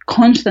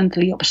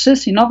constantly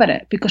obsessing over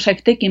it because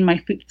I've taken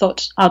my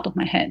thoughts out of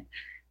my head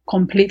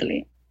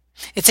completely.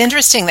 It's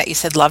interesting that you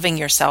said loving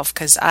yourself,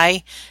 because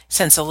I,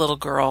 since a little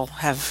girl,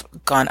 have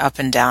gone up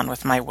and down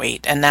with my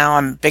weight, and now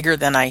I'm bigger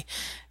than I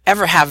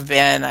ever have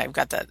been. I've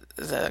got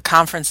the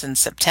conference in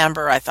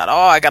September. I thought,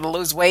 I got to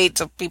lose weight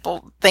so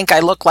people think I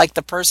look like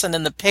the person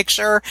in the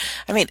picture.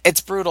 I mean, it's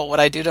brutal what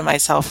I do to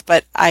myself,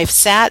 but I've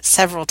sat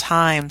several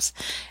times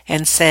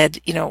and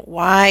said,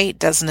 why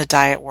doesn't a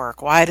diet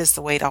work? Why does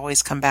the weight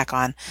always come back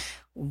on?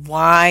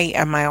 Why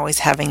am I always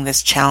having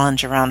this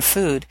challenge around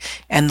food?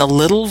 And the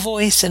little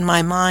voice in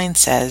my mind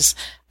says,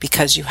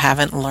 because you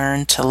haven't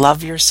learned to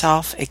love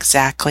yourself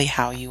exactly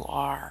how you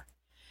are.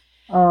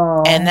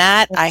 Oh. And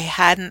that I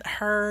hadn't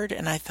heard,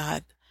 and I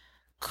thought,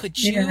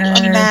 could you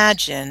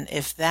imagine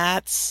if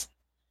that's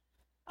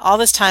all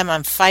this time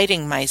I'm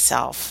fighting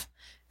myself,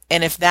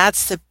 and if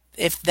that's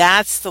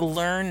the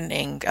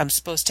learning I'm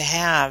supposed to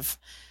have,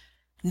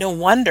 no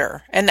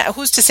wonder. And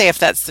who's to say if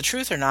that's the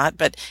truth or not,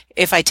 but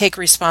if I take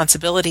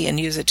responsibility and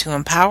use it to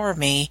empower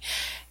me,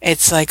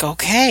 it's like,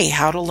 okay,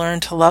 how to learn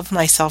to love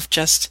myself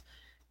just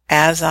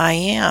as I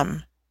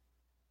am.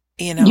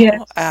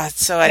 Yes.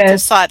 So I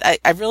just thought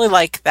I really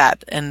like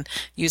that, and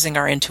using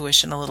our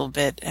intuition a little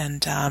bit,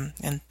 and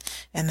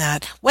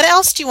that. What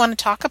else do you want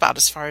to talk about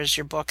as far as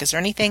your book? Is there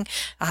anything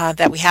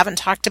that we haven't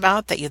talked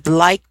about that you'd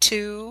like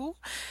to?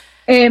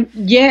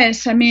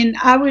 Yes, I mean,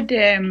 I would.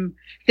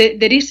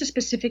 There is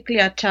specifically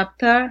a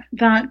chapter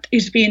that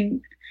is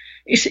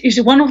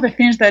one of the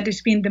things that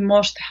has been the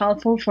most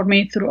helpful for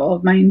me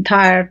throughout my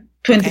entire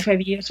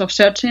 25 years of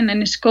searching,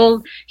 and it's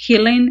called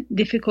Healing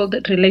Difficult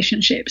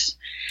Relationships.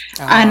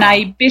 And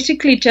I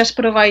basically just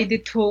provide the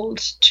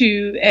tools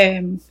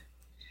to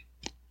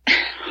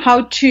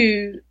how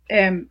to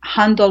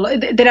handle.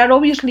 There are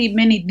obviously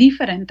many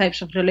different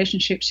types of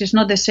relationships. It's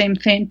not the same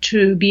thing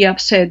to be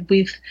upset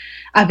with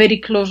a very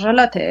close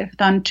relative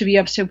than to be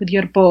upset with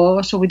your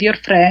boss or with your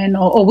friend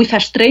or with a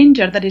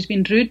stranger that has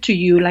been rude to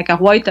you, like a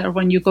waiter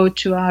when you go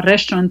to a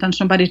restaurant and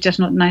somebody's just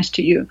not nice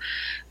to you.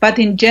 But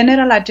in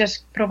general, I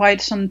just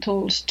provide some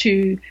tools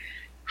to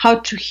how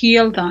to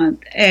heal that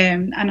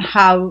and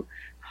how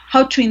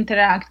to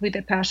interact with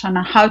the person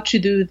and how to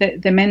do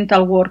the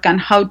mental work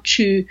and how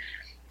to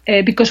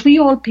because we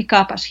all pick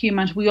up as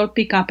humans, we all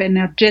pick up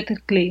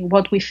energetically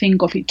what we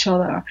think of each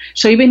other.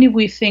 So even if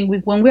we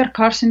think, when we are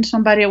cursing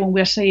somebody or when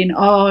we are saying,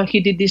 oh,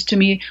 he did this to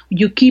me,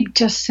 you keep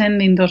just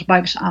sending those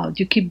vibes out.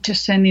 You keep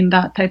just sending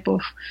that type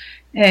of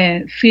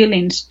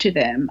feelings to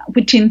them,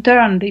 which in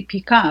turn they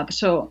pick up.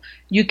 So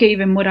you get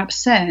even more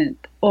upset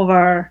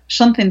over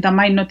something that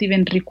might not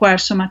even require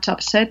so much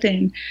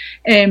upsetting.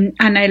 And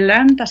I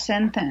learned a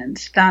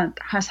sentence that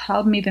has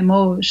helped me the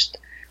most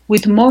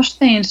with most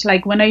things,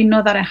 like when I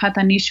know that I had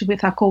an issue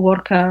with a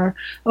coworker,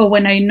 or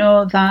when I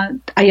know that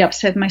I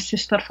upset my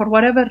sister for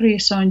whatever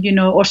reason,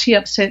 or she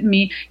upset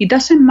me, it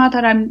doesn't matter.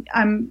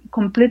 I'm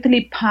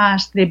completely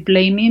past the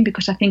blaming,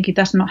 because I think it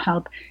does not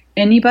help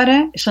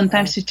anybody.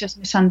 Sometimes it's just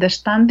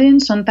misunderstanding.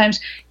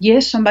 Sometimes,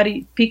 yes,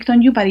 somebody picked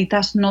on you, but it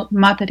does not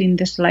matter in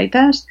the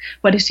slightest.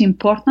 What is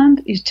important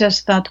is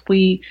just that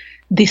we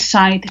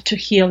decide to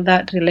heal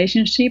that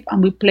relationship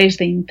and we place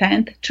the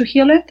intent to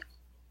heal it.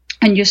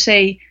 And you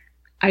say,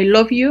 I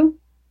love you.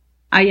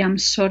 I am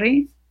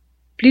sorry.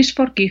 Please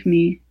forgive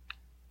me.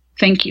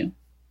 Thank you.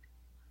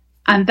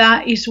 And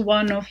that is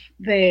one of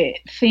the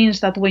things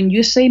that when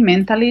you say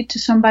mentally to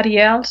somebody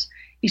else,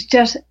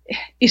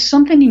 it's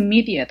something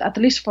immediate, at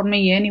least for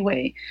me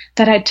anyway,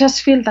 that I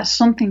just feel that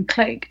something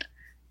clicked,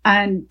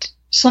 and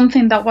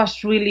something that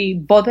was really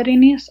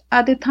bothering us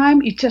at the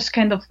time, it just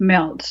kind of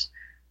melts.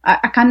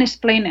 I can't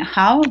explain it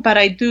how, but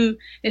I do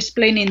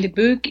explain in the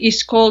book.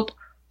 It's called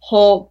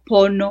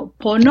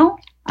Ho'oponopono.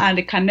 And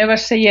I can never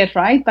say it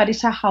right, but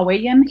it's a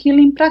Hawaiian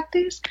healing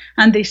practice.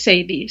 And they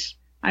say this: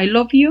 I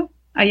love you.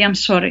 I am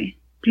sorry.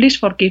 Please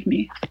forgive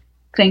me.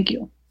 Thank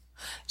you.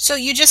 So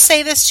you just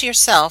say this to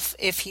yourself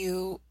if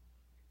you...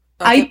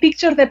 I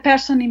picture the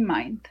person in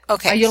mind.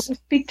 Okay. I always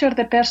picture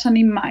the person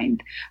in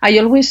mind. I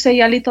always say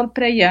a little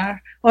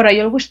prayer, or I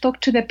always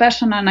talk to the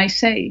person and I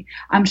say,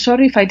 I'm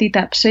sorry if I did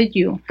upset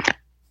you,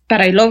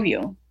 but I love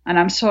you and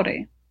I'm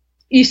sorry.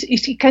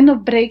 It kind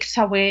of breaks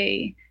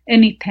away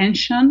any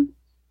tension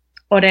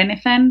or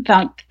anything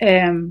that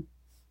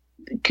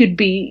could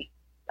be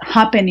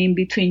happening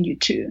between you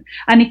two.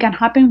 And it can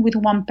happen with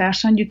one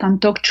person. You can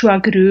talk to a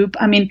group.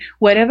 I mean,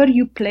 wherever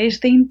you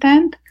place the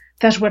intent,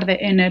 that's where the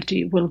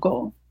energy will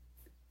go.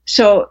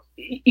 So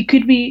it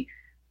could be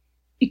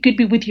it could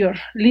be with your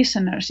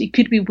listeners. It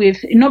could be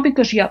with, not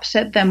because you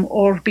upset them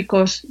or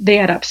because they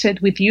are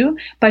upset with you,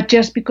 but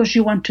just because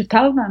you want to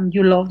tell them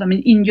you love them.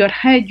 In your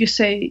head, you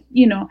say,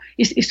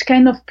 it's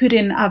kind of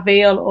putting a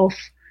veil of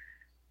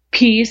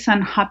peace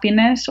and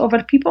happiness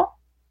over people.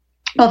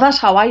 Well, that's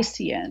how I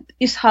see it.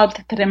 It's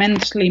helped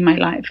tremendously in my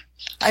life.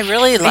 I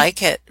really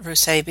like it,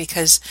 Ruse,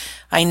 because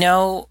I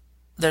know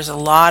there's a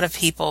lot of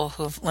people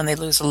who, when they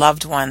lose a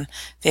loved one,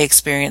 they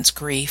experience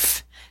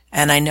grief.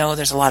 And I know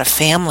there's a lot of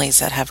families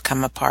that have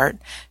come apart,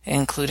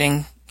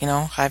 including,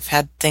 I've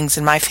had things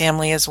in my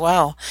family as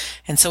well.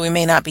 And so we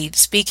may not be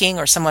speaking,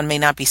 or someone may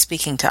not be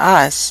speaking to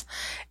us.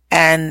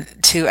 And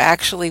to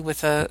actually,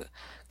 with a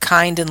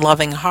kind and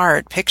loving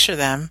heart, picture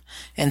them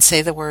and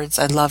say the words,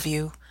 I love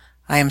you,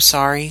 I am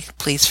sorry,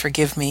 please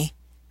forgive me,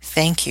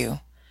 thank you.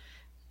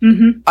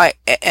 Mm-hmm.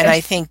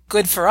 I think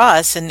good for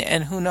us,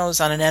 and who knows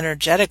on an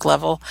energetic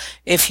level,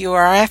 if you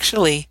are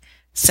actually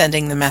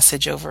sending the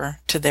message over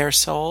to their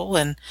soul,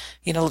 and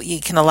you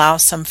can allow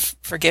some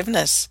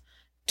forgiveness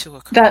to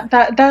occur.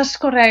 That's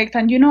correct.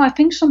 And I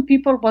think some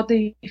people, what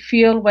they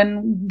feel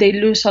when they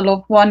lose a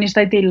loved one is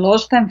that they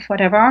lost them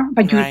forever,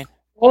 but Right. you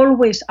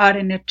always are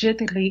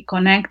energetically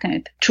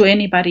connected to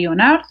anybody on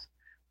earth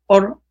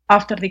or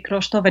after they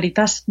crossed over. It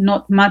does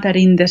not matter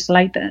in the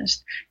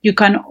slightest. You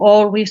can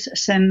always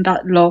send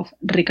that love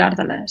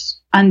regardless,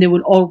 and they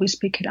will always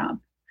pick it up.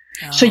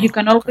 So you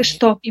can always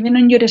talk, even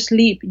in your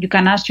sleep. You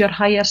can ask your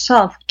higher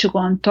self to go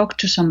and talk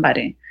to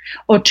somebody,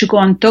 or to go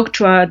and talk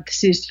to a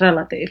deceased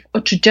relative,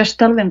 or to just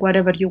tell them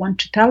whatever you want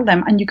to tell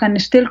them, and you can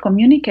still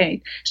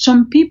communicate.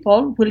 Some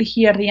people will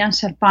hear the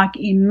answer back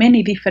in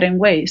many different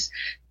ways.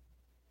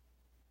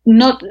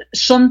 Not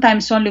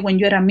sometimes only when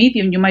you're a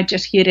medium, you might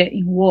just hear it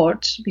in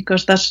words,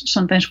 because that's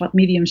sometimes what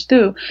mediums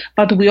do.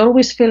 But we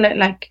always feel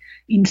like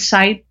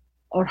inside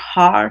our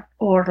heart,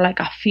 or like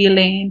a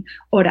feeling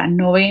or a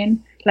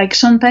knowing. Like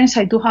sometimes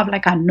I do have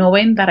like a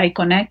knowing that I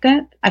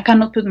connected. I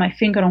cannot put my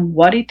finger on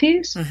what it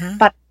is,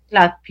 but I feel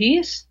at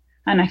peace,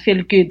 and I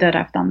feel good that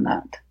I've done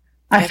that.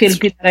 I feel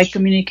good that I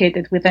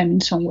communicated with them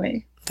in some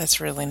way. That's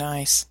really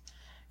nice.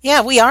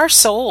 Yeah, we are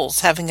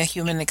souls having a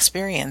human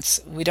experience.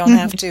 We don't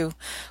have to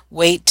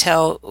wait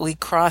till we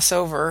cross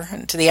over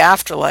into the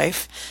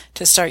afterlife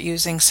to start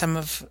using some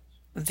of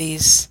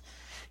these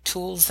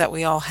tools that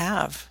we all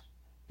have.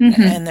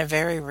 And they're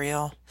very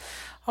real.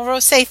 Well,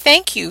 Rose,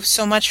 thank you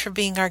so much for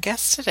being our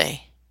guest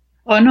today.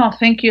 Oh, no,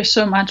 thank you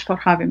so much for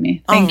having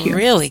me. Thank you.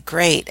 Really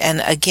great.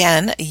 And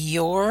again,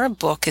 your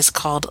book is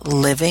called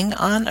Living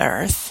on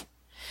Earth.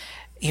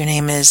 Your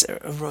name is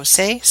Rose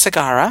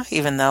Segarra,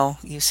 even though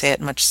you say it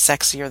much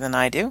sexier than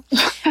I do.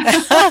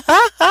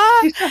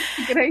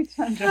 Great,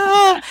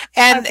 Sandra.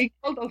 And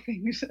all those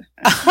things.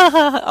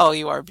 Oh,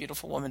 you are a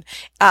beautiful woman.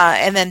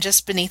 And then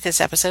just beneath this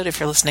episode, if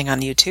you're listening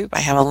on YouTube, I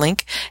have a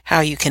link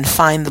how you can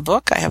find the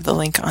book. I have the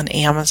link on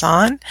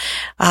Amazon.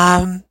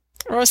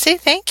 Rose,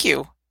 thank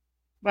you.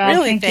 Well,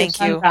 really,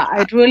 thank you.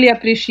 I really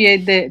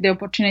appreciate the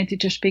opportunity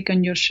to speak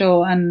on your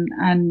show, and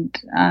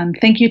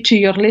thank you to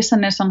your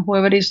listeners and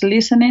whoever is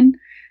listening.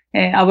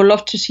 I would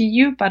love to see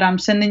you, but I'm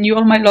sending you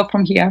all my love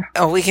from here.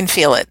 Oh, we can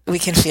feel it. We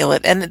can feel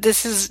it. And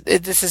this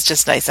is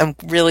just nice. I'm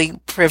really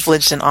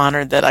privileged and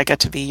honored that I got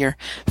to be your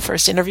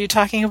first interview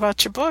talking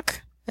about your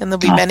book. And there'll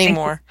be many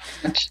more.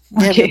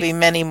 There will be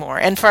many more.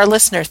 And for our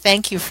listener,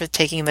 thank you for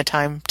taking the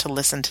time to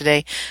listen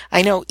today.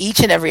 I know each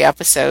and every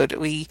episode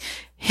we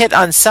hit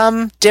on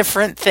some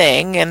different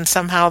thing, and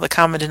somehow the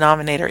common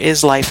denominator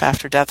is life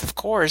after death, of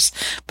course.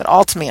 But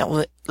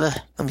ultimately,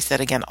 let me say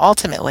it again,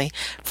 ultimately,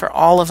 for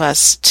all of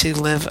us to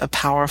live a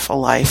powerful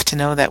life, to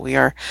know that we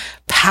are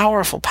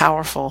powerful,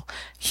 powerful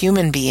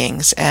human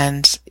beings,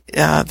 and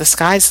the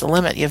sky's the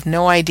limit. You have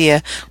no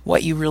idea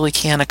what you really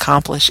can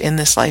accomplish in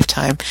this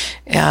lifetime.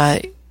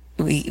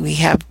 We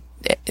have,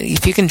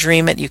 if you can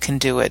dream it, you can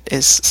do it,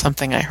 is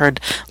something I heard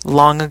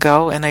long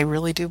ago, and I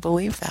really do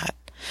believe that.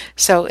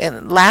 So,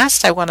 and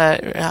last, I want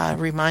to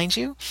remind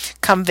you,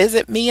 come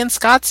visit me in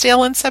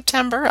Scottsdale in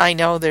September. I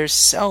know there's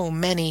so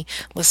many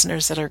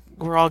listeners that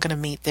we're all going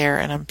to meet there,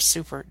 and I'm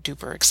super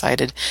duper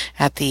excited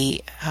at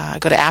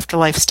go to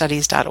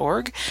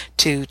afterlifestudies.org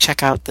to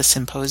check out the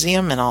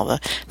symposium and all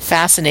the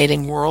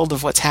fascinating world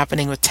of what's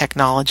happening with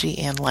technology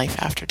and life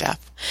after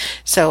death.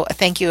 So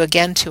thank you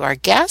again to our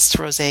guest,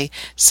 Rose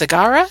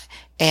Segarra.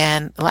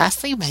 And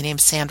lastly, my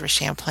name's Sandra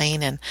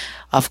Champlain, and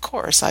of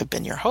course, I've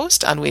been your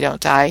host on We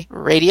Don't Die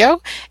Radio,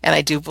 and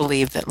I do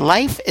believe that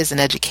life is an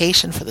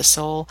education for the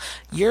soul.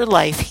 Your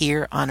life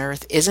here on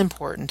Earth is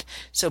important,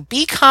 so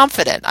be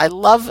confident. I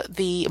love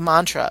the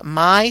mantra,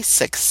 my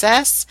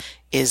success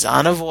is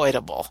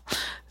unavoidable.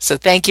 So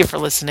thank you for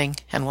listening,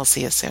 and we'll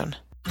see you soon.